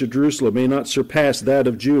inhabitants of Jerusalem may not surpass that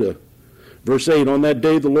of Judah. Verse 8, on that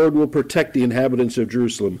day the Lord will protect the inhabitants of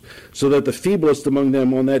Jerusalem, so that the feeblest among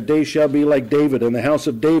them on that day shall be like David, and the house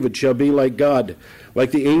of David shall be like God,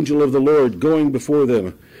 like the angel of the Lord going before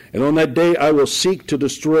them. And on that day I will seek to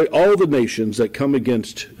destroy all the nations that come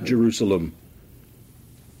against Jerusalem.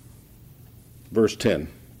 Verse 10,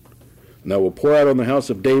 and I will pour out on the house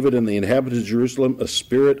of David and the inhabitants of Jerusalem a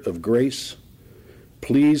spirit of grace,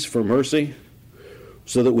 pleas for mercy,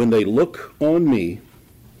 so that when they look on me,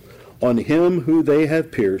 on him who they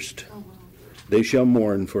have pierced, they shall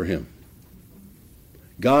mourn for him.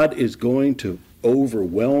 God is going to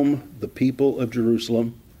overwhelm the people of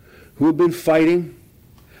Jerusalem who have been fighting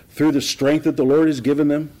through the strength that the Lord has given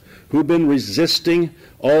them, who have been resisting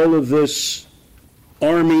all of this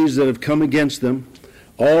armies that have come against them,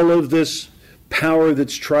 all of this power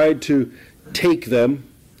that's tried to take them,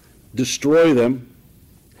 destroy them.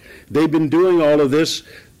 They've been doing all of this,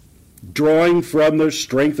 drawing from their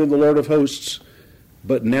strength in the Lord of hosts.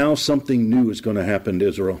 But now something new is going to happen to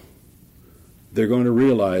Israel. They're going to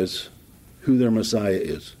realize who their Messiah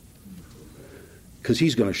is, because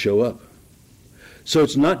he's going to show up. So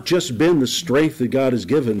it's not just been the strength that God has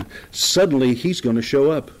given. Suddenly he's going to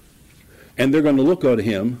show up. And they're going to look on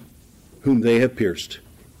him whom they have pierced.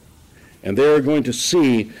 And they are going to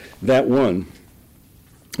see that one.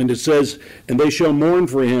 And it says, and they shall mourn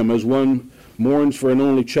for him as one mourns for an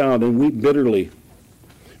only child, and weep bitterly.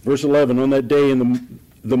 Verse 11, on that day in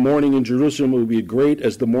the mourning in Jerusalem will be great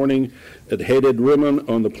as the mourning at Hadad Rimmon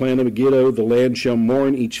on the plain of Megiddo. The land shall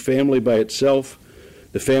mourn, each family by itself,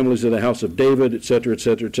 the families of the house of David, etc.,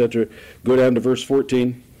 etc., etc. Go down to verse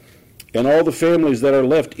 14. And all the families that are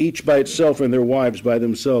left, each by itself, and their wives by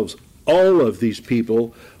themselves. All of these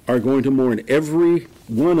people are going to mourn, every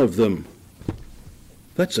one of them.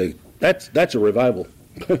 That's a revival.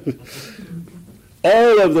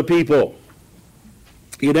 All of the people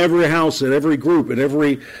in every house, in every group, in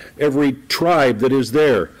every tribe that is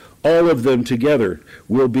there, all of them together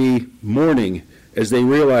will be mourning as they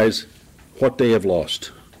realize what they have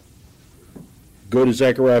lost. Go to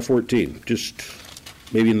Zechariah 14, just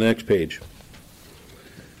maybe in the next page.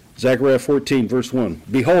 Zechariah 14, verse 1.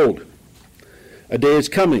 Behold, a day is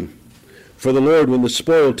coming for the Lord when the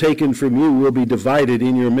spoil taken from you will be divided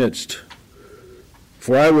in your midst.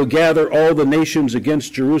 For I will gather all the nations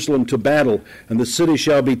against Jerusalem to battle, and the city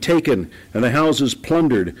shall be taken, and the houses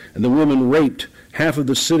plundered, and the women raped. Half of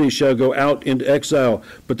the city shall go out into exile,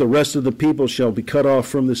 but the rest of the people shall be cut off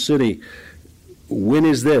from the city. When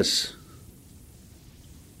is this?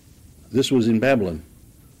 This was in Babylon.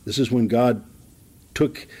 This is when God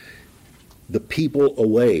took the people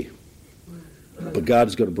away, but God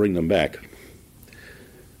is going to bring them back.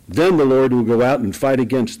 Then the Lord will go out and fight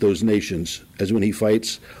against those nations as when he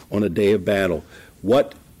fights on a day of battle.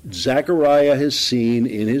 What Zechariah has seen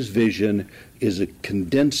in his vision is a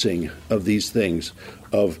condensing of these things,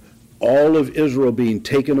 of all of Israel being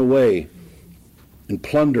taken away and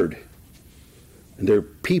plundered, and their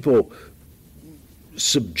people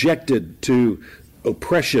subjected to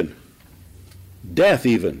oppression, death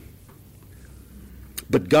even.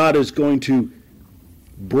 But God is going to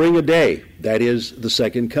bring a day, that is the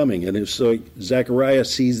second coming. And so Zechariah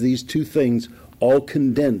sees these two things all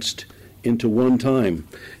condensed into one time.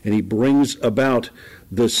 And he brings about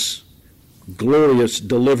this glorious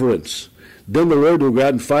deliverance. Then the Lord will go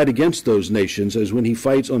out and fight against those nations as when he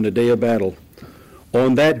fights on the day of battle.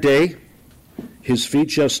 On that day, his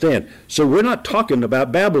feet shall stand. So we're not talking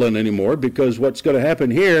about Babylon anymore, because what's going to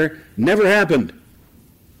happen here never happened.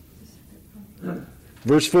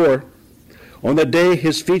 Verse 4. On that day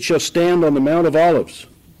his feet shall stand on the Mount of Olives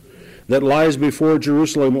that lies before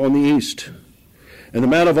Jerusalem on the east. And the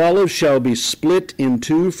Mount of Olives shall be split in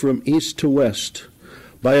two from east to west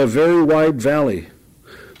by a very wide valley,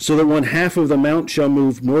 so that one half of the mount shall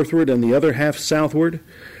move northward and the other half southward.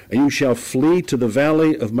 And you shall flee to the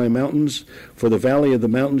valley of my mountains, for the valley of the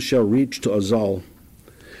mountains shall reach to Azal.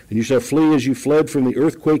 And you shall flee as you fled from the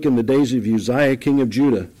earthquake in the days of Uzziah king of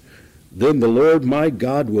Judah. Then the Lord my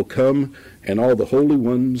God will come, and all the holy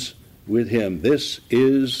ones with him. This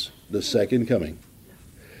is the second coming.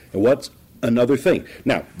 And what's another thing?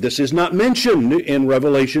 Now, this is not mentioned in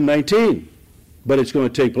Revelation 19, but it's going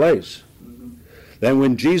to take place. Then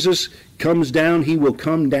when Jesus comes down, he will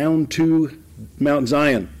come down to Mount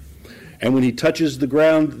Zion. And when he touches the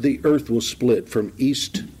ground, the earth will split from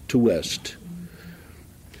east to west.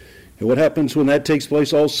 And what happens when that takes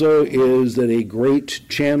place also is that a great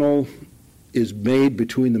channel is made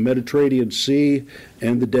between the Mediterranean Sea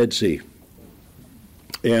and the Dead Sea.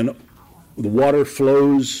 And the water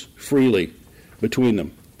flows freely between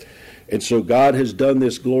them. And so God has done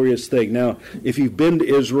this glorious thing. Now, if you've been to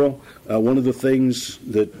Israel, one of the things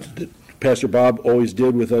that Pastor Bob always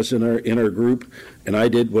did with us in our group, and I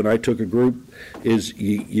did when I took a group, is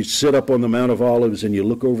you sit up on the Mount of Olives and you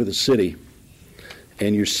look over the city,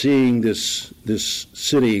 and you're seeing this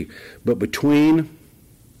city, but between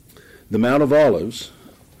the Mount of Olives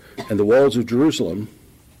and the walls of Jerusalem,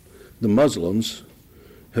 the Muslims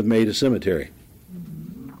have made a cemetery.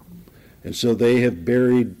 And so they have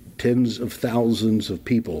buried tens of thousands of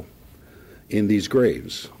people in these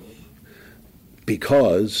graves,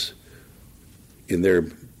 because in their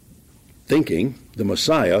thinking, the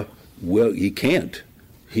Messiah, well, he can't.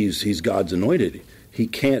 He's God's anointed. He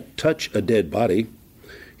can't touch a dead body.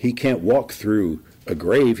 He can't walk through a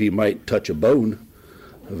grave. He might touch a bone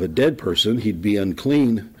of a dead person. He'd be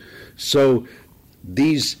unclean. So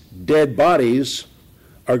these dead bodies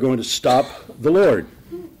are going to stop the Lord.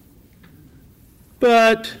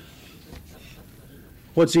 But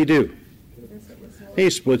what's he do? He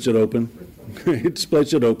splits it open. It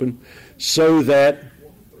splits it open so that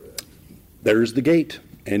there's the gate.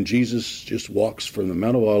 And Jesus just walks from the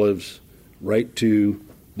Mount of Olives right to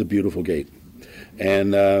the beautiful gate.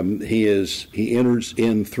 And he enters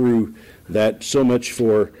in through that. So much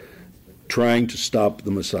for trying to stop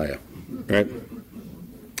the Messiah. Right?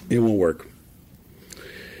 It won't work.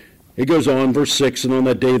 It goes on, verse 6, and on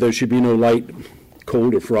that day there should be no light,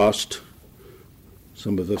 cold, or frost.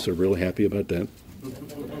 Some of us are really happy about that.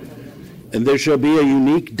 And there shall be a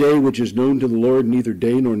unique day which is known to the Lord, neither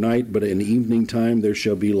day nor night, but in evening time there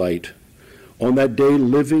shall be light. On that day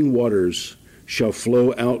living waters shall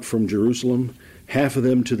flow out from Jerusalem, half of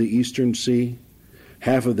them to the eastern sea,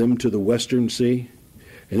 half of them to the western sea,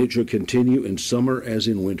 and it shall continue in summer as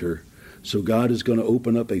in winter. So God is going to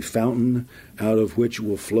open up a fountain out of which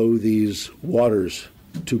will flow these waters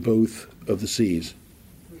to both of the seas.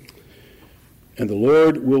 And the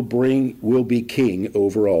Lord will be king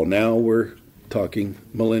over all. Now we're talking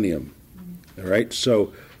millennium. All right,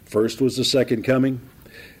 so first was the second coming,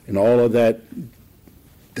 and all of that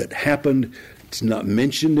happened. It's not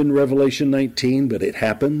mentioned in Revelation 19, but it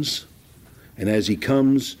happens. And as he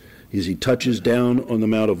comes, as he touches down on the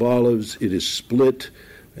Mount of Olives, it is split,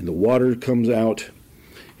 and the water comes out,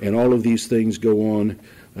 and all of these things go on.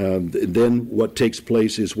 Then what takes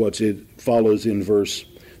place is it follows in verse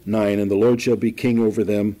 9, and the Lord shall be king over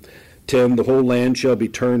them. 10, the whole land shall be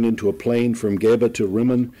turned into a plain from Geba to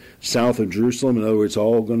Rimmon, south of Jerusalem. In other words,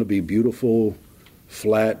 all going to be beautiful,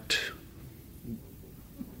 flat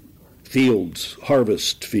fields,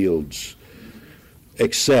 harvest fields,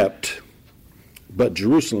 but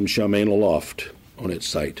Jerusalem shall remain aloft on its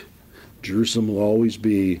site. Jerusalem will always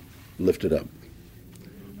be lifted up.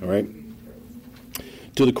 All right?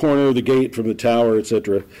 To the corner of the gate from the tower,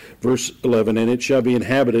 etc. Verse 11, and it shall be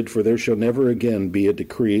inhabited, for there shall never again be a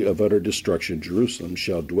decree of utter destruction. Jerusalem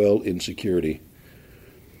shall dwell in security.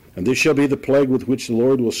 And this shall be the plague with which the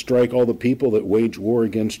Lord will strike all the people that wage war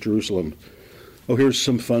against Jerusalem. Oh, here's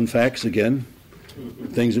some fun facts again.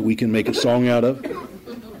 Things that we can make a song out of.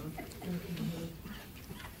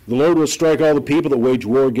 The Lord will strike all the people that wage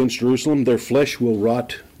war against Jerusalem. Their flesh will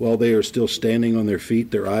rot while they are still standing on their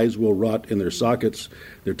feet. Their eyes will rot in their sockets.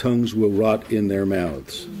 Their tongues will rot in their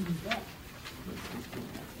mouths.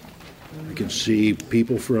 I can see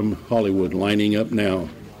people from Hollywood lining up now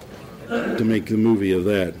to make the movie of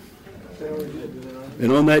that.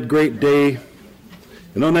 And on that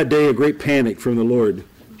day, a great panic from the Lord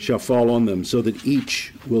shall fall on them, so that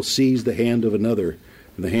each will seize the hand of another,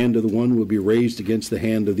 and the hand of the one will be raised against the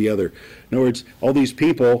hand of the other. In other words, all these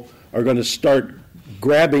people are going to start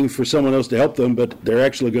grabbing for someone else to help them, but they're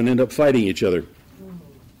actually going to end up fighting each other.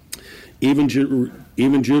 Even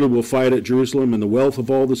Judah will fight at Jerusalem, and the wealth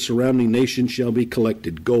of all the surrounding nations shall be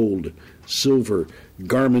collected, gold, silver,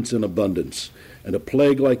 garments in abundance. And a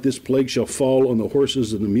plague like this plague shall fall on the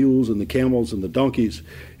horses and the mules and the camels and the donkeys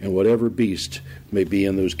and whatever beast may be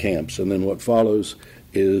in those camps. And then what follows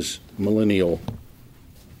is millennial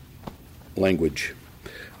language.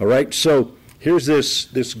 All right, so here's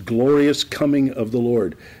this glorious coming of the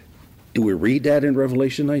Lord. Do we read that in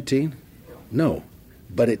Revelation 19? No,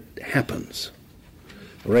 but it happens.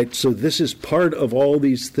 All right, so this is part of all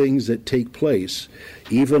these things that take place,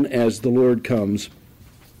 even as the Lord comes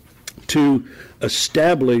to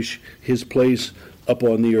establish his place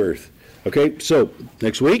upon the earth. Okay, so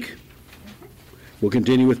next week we'll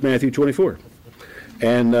continue with Matthew 24.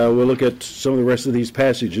 And we'll look at some of the rest of these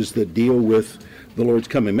passages that deal with the Lord's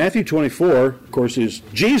coming. Matthew 24, of course, is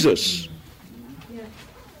Jesus'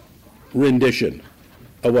 rendition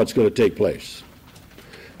of what's going to take place.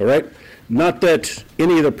 All right? Not that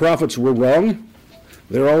any of the prophets were wrong.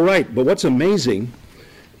 They're all right. But what's amazing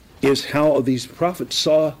is how these prophets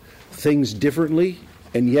saw things differently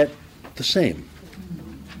and yet the same.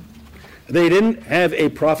 They didn't have a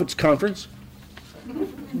prophets' conference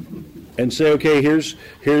and say, okay, here's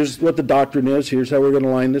what the doctrine is, here's how we're going to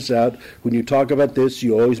line this out. When you talk about this,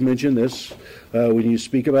 you always mention this. When you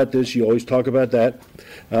speak about this, you always talk about that.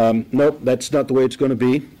 Nope, that's not the way it's going to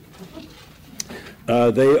be.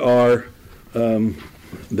 They are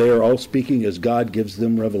all speaking as God gives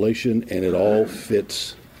them revelation, and it all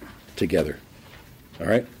fits together. All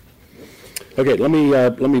right? Okay, let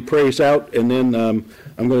me pray us out, and then I'm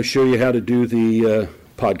going to show you how to do the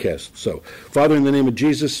podcast. So, Father, in the name of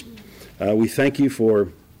Jesus, we thank you for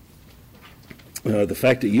the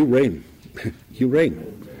fact that you reign. You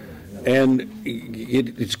reign. And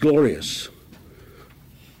it's glorious.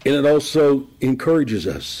 And it also encourages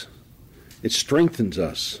us. It strengthens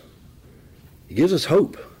us. It gives us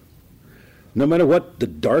hope. No matter what the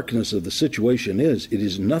darkness of the situation is, it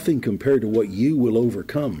is nothing compared to what you will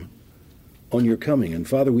overcome on your coming. And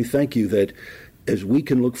Father, we thank you that as we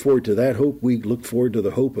can look forward to that hope, we look forward to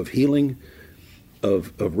the hope of healing,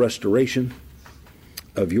 of restoration,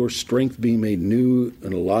 of your strength being made new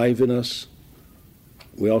and alive in us.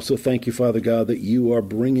 We also thank you, Father God, that you are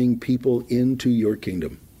bringing people into your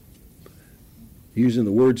kingdom. using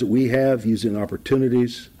the words that we have, using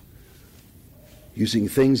opportunities, using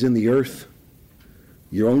things in the earth,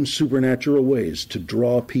 your own supernatural ways to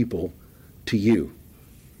draw people to you,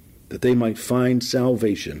 that they might find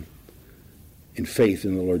salvation in faith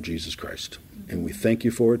in the Lord Jesus Christ. And we thank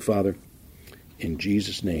you for it, Father. In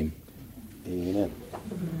Jesus' name, amen.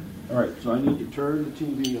 All right, so I need to turn the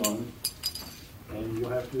TV on, and you'll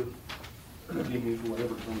have to give me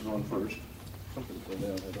whatever comes on first. Something fell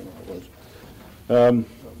down, I don't know what it was.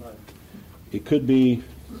 It could be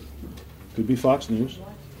Fox News,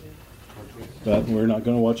 but we're not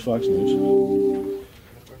going to watch Fox News.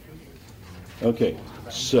 Okay,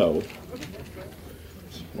 so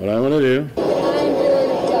what I want to do,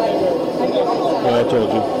 I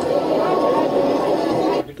told you,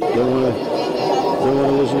 don't want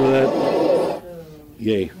to listen to that.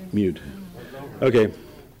 Yay, mute. Okay,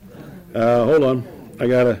 hold on. I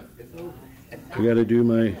gotta do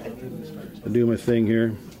my thing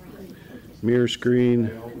here. Mirror screen,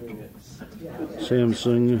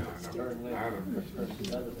 Samsung,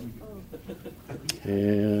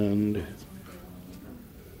 and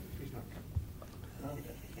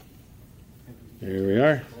there we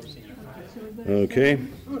are. Okay.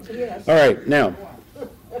 All right. Now,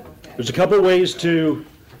 there's a couple ways to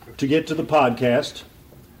get to the podcast.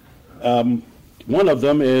 One of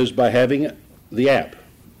them is by having the app.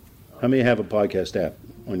 How many have a podcast app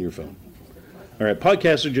on your phone? All right.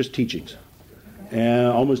 Podcasts are just teachings. And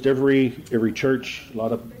almost every church, a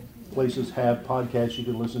lot of places have podcasts you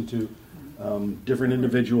can listen to, different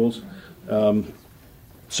individuals.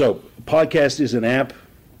 So, podcast is an app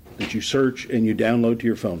that you search and you download to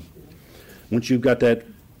your phone. Once you've got that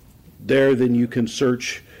there, then you can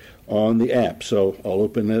search on the app. So I'll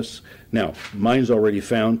open this. Now, mine's already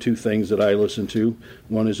found two things that I listen to.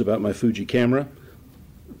 One is about my Fuji camera.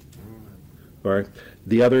 All right.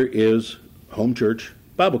 The other is Home Church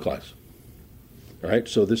Bible Class. All right,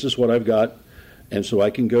 so this is what I've got. And so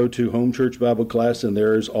I can go to Home Church Bible Class, and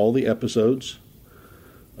there's all the episodes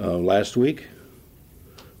last week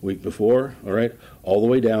before, all right, all the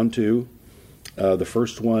way down to the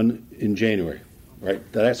first one in January, right?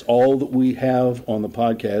 That's all that we have on the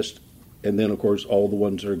podcast, and then, of course, all the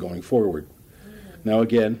ones that are going forward. Now,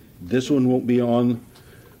 again, this one won't be on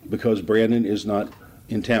because Brandon is not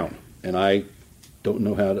in town, and I don't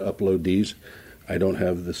know how to upload these. I don't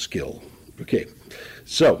have the skill. Okay,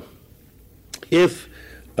 so if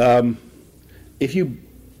you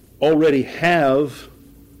already have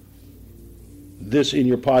this in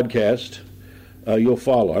your podcast, you'll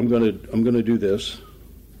follow. I'm gonna do this.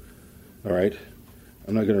 All right,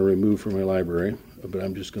 I'm not going to remove from my library, but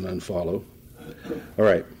I'm just going to unfollow. All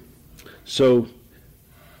right, so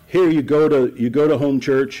here you go to Home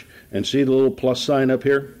Church and see the little plus sign up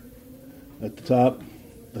here at the top.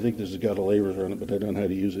 I think this has got a laser on it, but I don't know how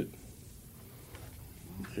to use it.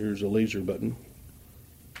 Here's a laser button.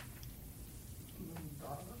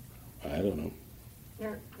 I don't know.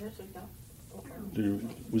 There's a dot.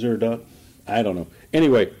 Was there a dot? I don't know.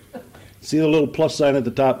 Anyway, see the little plus sign at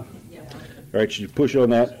the top? All right, you push on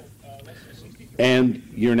that, and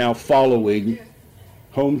you're now following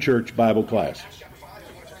Home Church Bible Class.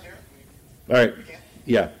 All right,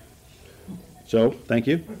 yeah. So, thank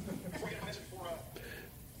you.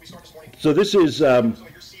 So this is the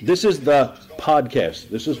podcast.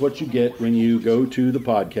 This is what you get when you go to the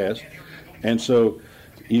podcast, and so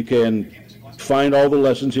you can find all the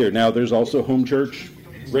lessons here. Now, there's also Home Church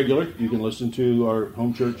regular. You can listen to our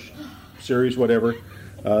Home Church series, whatever,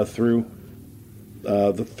 through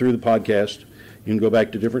the podcast. You can go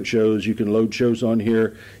back to different shows. You can load shows on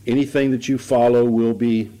here. Anything that you follow will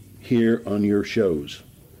be here on your shows.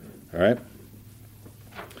 All right?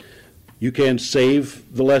 You can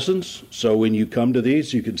save the lessons. So when you come to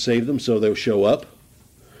these, you can save them so they'll show up.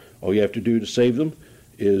 All you have to do to save them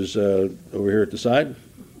is over here at the side.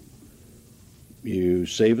 You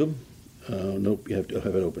save them. Nope, you have to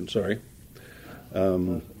have it open. Sorry.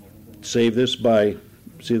 Save this by,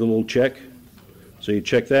 see the little check? So you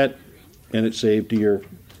check that, and it's saved to your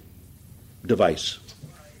device.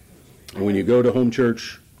 And when you go to Home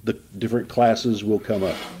Church, the different classes will come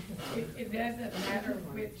up. It doesn't matter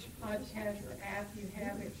which podcast or app you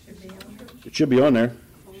have, it should be on there. It should be on there.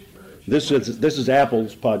 This is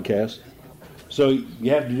Apple's podcast. So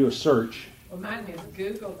you have to do a search. Well, mine is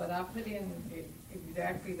Google, but I put in it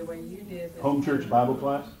exactly the way you did. Home Church Bible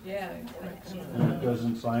Class? Yeah. And it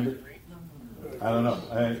doesn't find it? I don't know.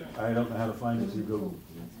 I don't know how to find it through Google.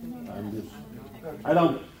 I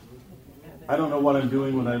don't know what I'm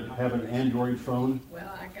doing when I have an Android phone.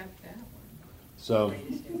 Well, I got that one. So,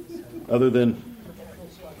 other than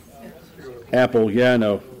Apple, yeah, I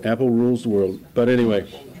know. Apple rules the world. But anyway,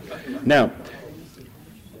 now,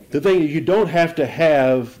 the thing is, you don't have to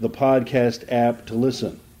have the podcast app to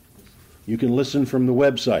listen. You can listen from the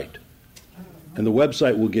website, and the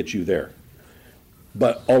website will get you there.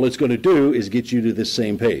 But all it's going to do is get you to this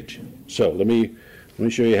same page. So let me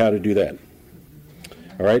show you how to do that.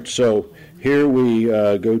 All right, so here we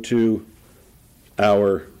go to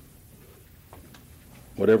our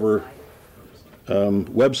whatever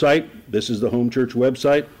website. This is the home church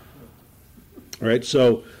website. All right,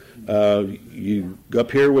 so you go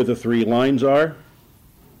up here where the three lines are.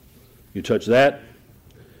 You touch that.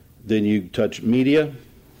 Then you touch media.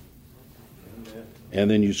 And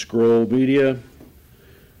then you scroll media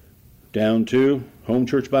down to Home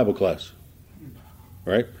Church Bible Class.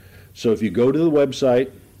 All right, so if you go to the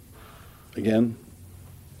website, again,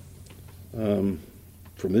 from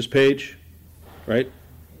this page, right?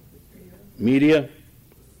 Media,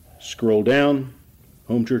 scroll down,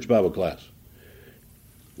 Home Church Bible Class.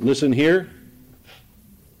 Listen here,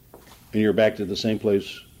 and you're back to the same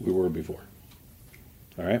place we were before.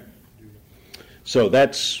 All right? So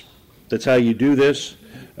that's how you do this.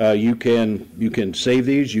 You can save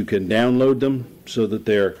these, you can download them so that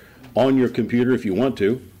they're on your computer if you want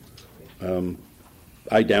to.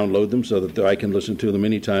 I download them so that I can listen to them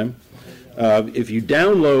anytime. If you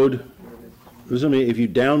download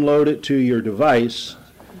it to your device,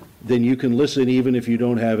 then you can listen even if you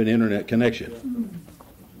don't have an internet connection.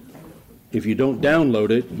 If you don't download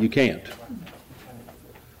it, you can't.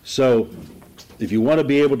 So if you want to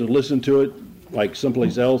be able to listen to it like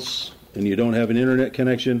someplace else and you don't have an internet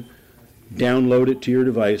connection, download it to your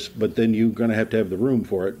device, but then you're going to have the room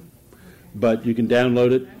for it. But you can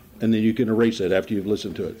download it, and then you can erase it after you've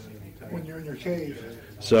listened to it. When you're in your cave.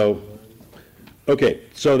 So, okay,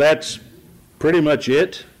 so that's pretty much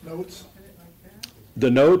it. Notes? The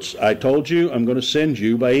notes, I told you, I'm going to send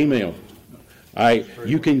you by email.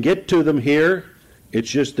 You can get to them here. It's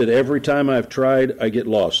just that every time I've tried, I get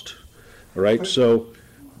lost. All right, so...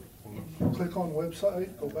 Click on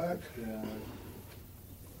website, go back.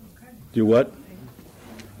 Do what?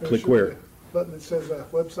 Click where? Button that says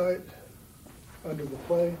website, under the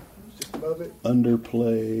play, just above it. Under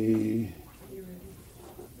play...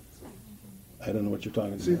 I don't know what you're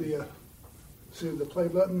talking about. See the play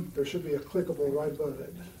button? There should be a clickable right above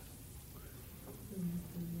it.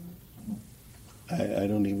 I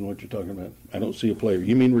don't even know what you're talking about. I don't see a player.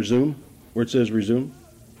 You mean resume? Where it says resume?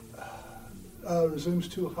 Resume's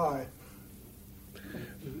too high.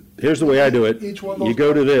 Here's the way I do it. Each one of those you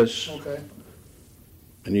go to this, okay,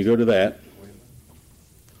 and you go to that,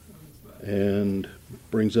 and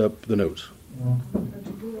brings up the notes. All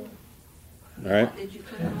right? Did you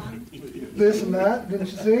put it on? this and that,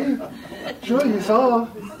 didn't you see? Sure, you saw.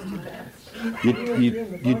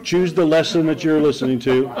 You choose the lesson that you're listening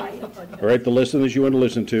to, all right, the lesson that you want to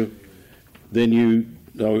listen to. Then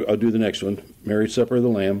I'll do the next one, Marriage Supper of the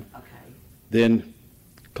Lamb. Okay. Then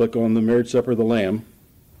click on the Marriage Supper of the Lamb,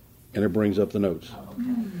 and it brings up the notes.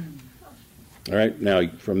 All right, now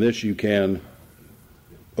from this you can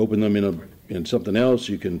open them in something else.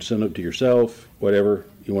 You can send them to yourself, whatever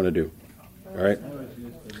you want to do. All right?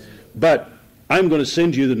 But I'm going to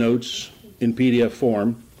send you the notes in PDF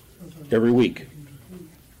form every week.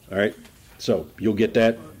 All right? So you'll get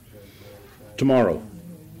that tomorrow.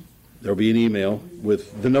 There'll be an email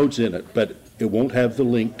with the notes in it, but it won't have the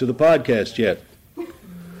link to the podcast yet.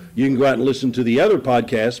 You can go out and listen to the other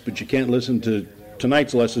podcasts, but you can't listen to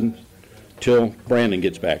tonight's lesson till Brandon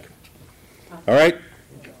gets back. All right?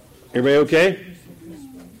 Everybody okay?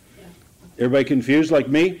 Everybody confused like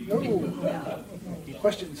me? No.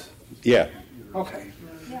 Questions? Yeah. Okay.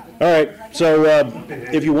 All right. So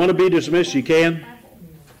if you want to be dismissed, you can.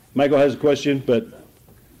 Michael has a question, but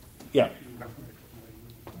yeah.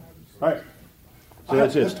 All right. So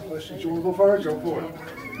that's Just a it. question. You want to go first? Go for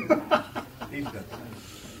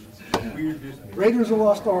it. Raiders of the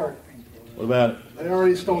Lost Ark. What about it? They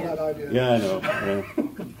already stole that idea. Yeah, I know.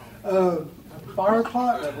 Yeah. Fire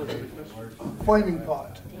pot, flaming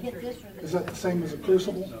pot. Is that the same as a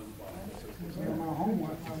crucible?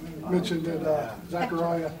 Mentioned in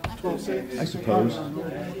Zechariah 12:6. I suppose.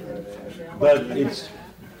 But it's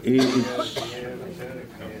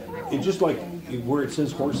just like where it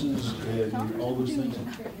says horses and all those things.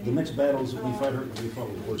 The next battles that we fight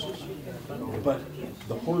with horses. But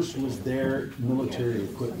the horse was their military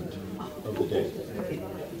equipment of the day.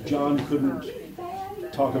 John couldn't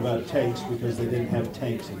talk about tanks because they didn't have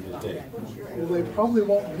tanks in his day. Well, they probably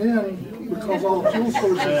won't then because all the fuel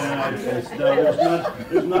sources.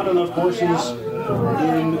 There's not enough horses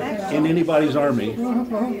in anybody's army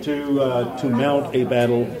to mount a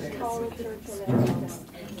battle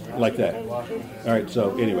like that. All right,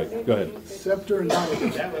 so anyway, go ahead. Scepter and diadem.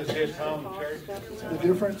 That was his home church. The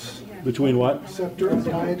difference, Between what? scepter and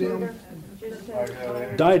diadem.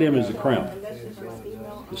 Diadem is the crown.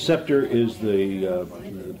 The scepter is the,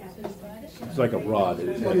 it's like a rod.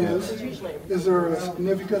 What is there a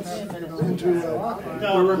significance into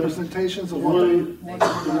the representations of what they?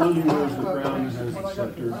 The one who wears the crown has the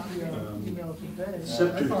scepter.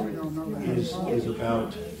 Scepter is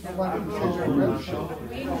about rulership,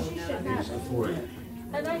 is authority.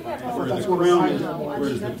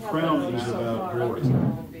 Whereas the crown is about glory.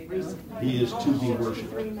 He is to be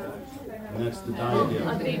worshipped. And that's the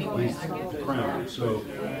diadem. He's the crown. So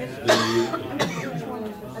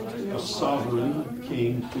a sovereign,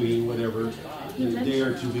 king, queen, whatever, they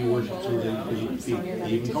are to be worshipped. So they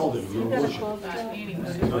even call them your worship,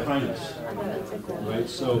 your highness. Right?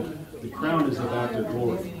 So the crown is about their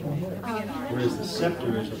glory, whereas the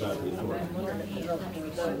scepter is about the authority.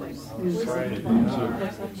 So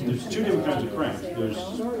there's two different kinds of crowns. There's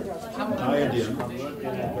diadem,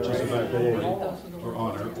 which is about glory or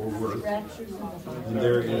honor or worth, and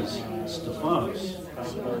there is Stephanos,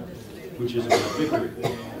 which is about victory.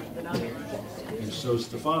 And so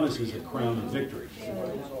Stephanos is a crown of victory.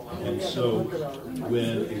 And so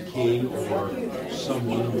when a king or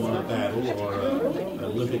someone who won a battle or an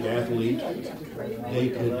Olympic athlete, they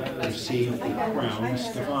could receive a crown,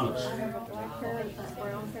 Stephanos.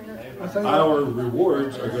 Our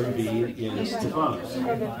rewards are going to be in Stephanos,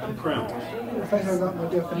 the crown. I think I got my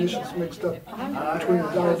definitions mixed up between the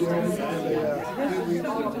diadem and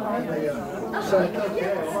the scepter.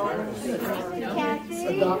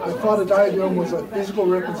 I thought a diadem was a physical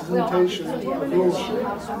representation of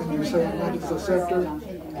rulership, and you're saying that is a scepter?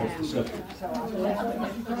 That's the scepter.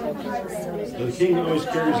 The king always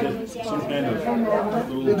carries some kind of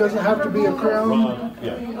little It doesn't have to be a crown, rod.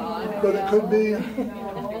 Yeah. but it could be.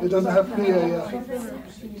 It doesn't have to be a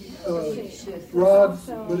rod,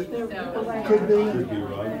 but it could be. Could be a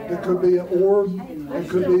rod. It could be an orb. It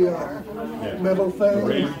could be a metal thing. A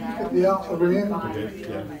ring. Yeah, a ring. Okay,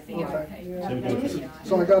 yeah. Okay. Same kind of thing.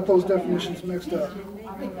 So I got those definitions mixed up.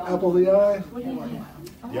 Apple of the eye.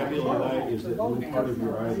 The apple of the eye is that little part of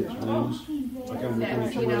your eye that gleams, like I'm looking at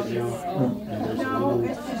you right now, and there's a little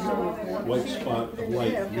white spot of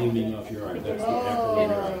light gleaming off your eye. That's the apple of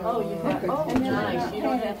your eye.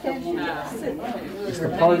 It's the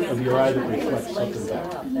part of your eye that reflects something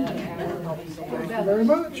back. Thank you very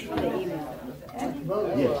much.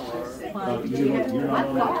 Yes. You're not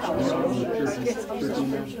on the church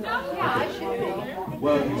email? Okay.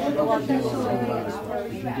 Well, you should also be on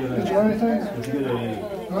Did you have anything? Did you get a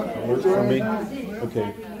Huh? work Is there from me? anything? Okay.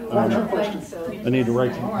 What was your question? I need to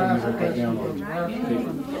write that down on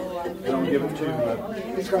paper. Don't give it to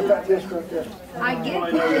He's got that disc right there. I get I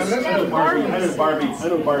this know stuff.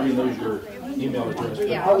 Barbie knows your email address.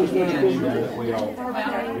 Yeah. I was going to Email that way all, because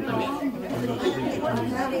I'm going to sleep between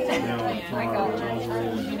now and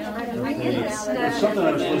tomorrow. I get this It's stuff. something I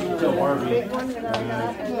was supposed to tell Barbie, and I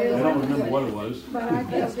don't remember what it was.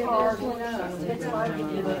 It's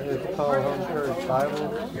called Home Church Bible.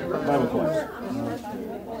 Bible class.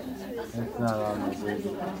 It's not on the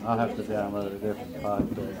Google. I'll have to download a different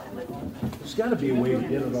podcast. There's got to be a way to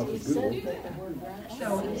get it off of Google. I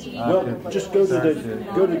Well, could just go to search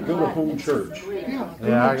it. go to Home Church.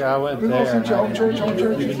 Yeah, I went Google there. sent you home church, home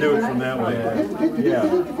church. You can do it from that way. Yeah.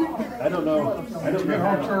 I don't know how to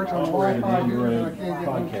operate an Android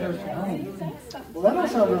podcast. Well, that don't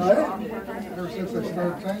sound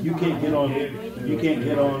right. You can't get on Apple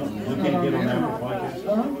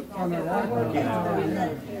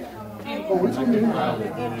Podcasts. Oh, it's good.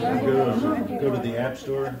 Go to the App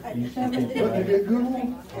Store. What, you get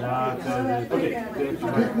Google? Okay. If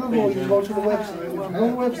you get Google, you can go to the website. If you go to the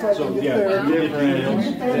website, So you get yeah, there. you get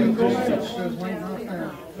emails.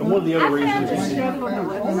 And one of the other reasons is in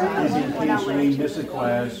case we miss a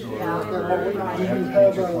class or Do you have to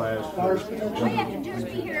have teach a class. virus protection? You have to just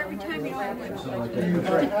be here every time you open. Do you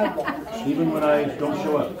have ad blockers? Even when I don't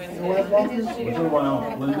show up. No ad blockers? Once in a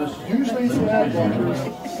while, Linda's. Usually it's ad blockers.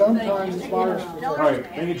 Sometimes it's virus protection. All right,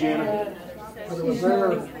 thank you, Janet. But it was there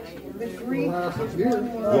the last year.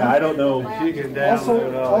 Yeah, I don't know. You can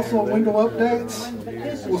download all Also, your window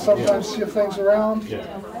updates will sometimes shift things around. Yeah.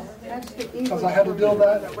 Because I had to deal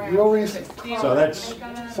that real recent. So that's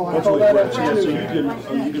So I what throw that at yeah, you so too.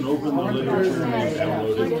 you can open the literature and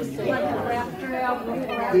download it.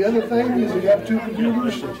 The other thing is if you have two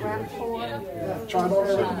computers, try it on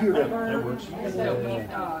every computer. That works.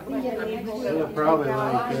 It'll probably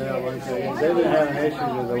link they've been having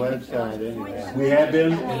issues with the website anyway. We have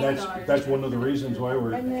been, and that's one of the reasons why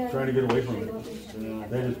we're trying to get away from it.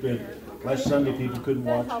 That has been Last Sunday, people couldn't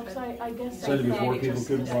watch. Sunday before, people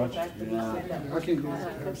couldn't watch. I can't do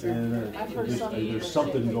that. And there's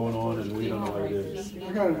something going on, and we don't know what it is.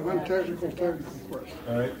 I got an untechnical technical question.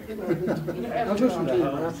 All right? I listened to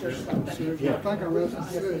your rapture series. Yeah. I think I read the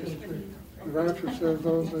 6. The rapture says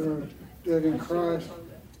those that are dead in Christ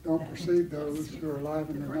don't precede those who are alive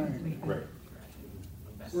in their name. Right.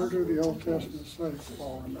 Where do the Old Testament saints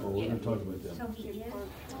fall in Oh, that? we're going to talk about them.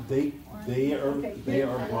 They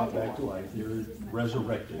are brought back to life. They're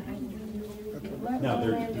resurrected. Now,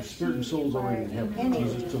 their spirit and soul's already in heaven.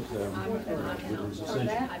 Jesus took them with his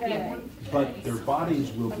ascension. But their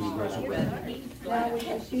bodies will be resurrected at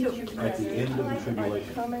the end of the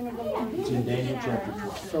tribulation. It's in Daniel chapter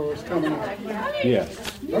 12. So it's coming up. Yes.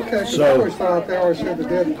 Okay, 'cause So- I always thought they always said the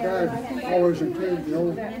dead in Christ always include the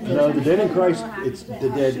Old. No, the dead in Christ, it's the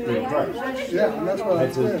dead in Christ. Yeah, and that's what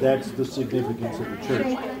I said. That's the significance of the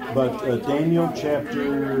church. But Daniel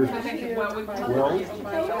chapter 12,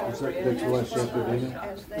 that's the last chapter of Daniel?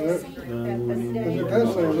 It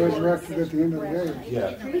does say resurrected at the end of the age. Yeah,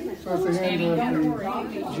 So it's the end of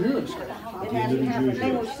the Jewish. at the end of the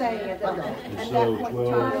Jewish age. And so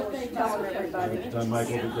 12, by the time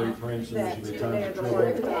Michael the Great Prince, and there should be times of trouble. But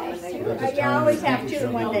at this You time, always the have people two shall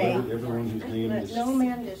be one day. delivered, everyone whose name is No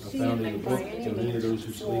man to see found in the him book, by and any many of those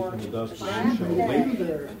who sleep in the dust of the earth shall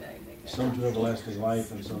awake, some to everlasting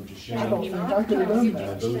life, and some to shame. I could have done And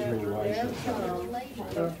that. those who are wise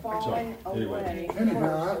shall fall. So, anyway.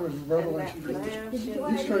 Anyhow, that was Revelation.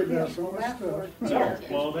 You straightened out some of that stuff.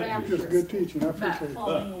 Well, thank Just good teaching. I appreciate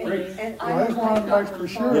it. Great. I just wanted to make for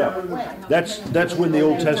sure. Yeah, that's when the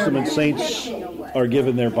Old Testament saints are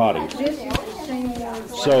given their bodies.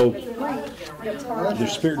 So their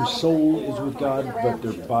spirit and soul is with God, but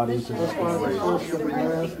their bodies are That's why the raised. first shall be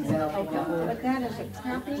last and last shall be But that is a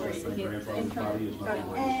copy My grandfather's body is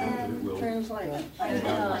not raised, but it will. translation. And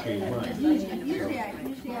God will change mine.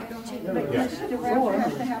 But yes, the reverend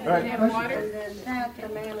has to have All right. that the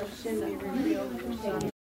man of sin be revealed.